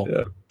 Oh well.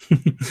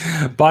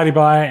 Yeah.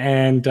 Bye,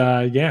 and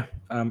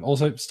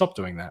also stop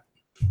doing that.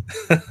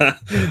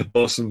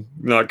 Awesome.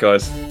 Night,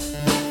 guys.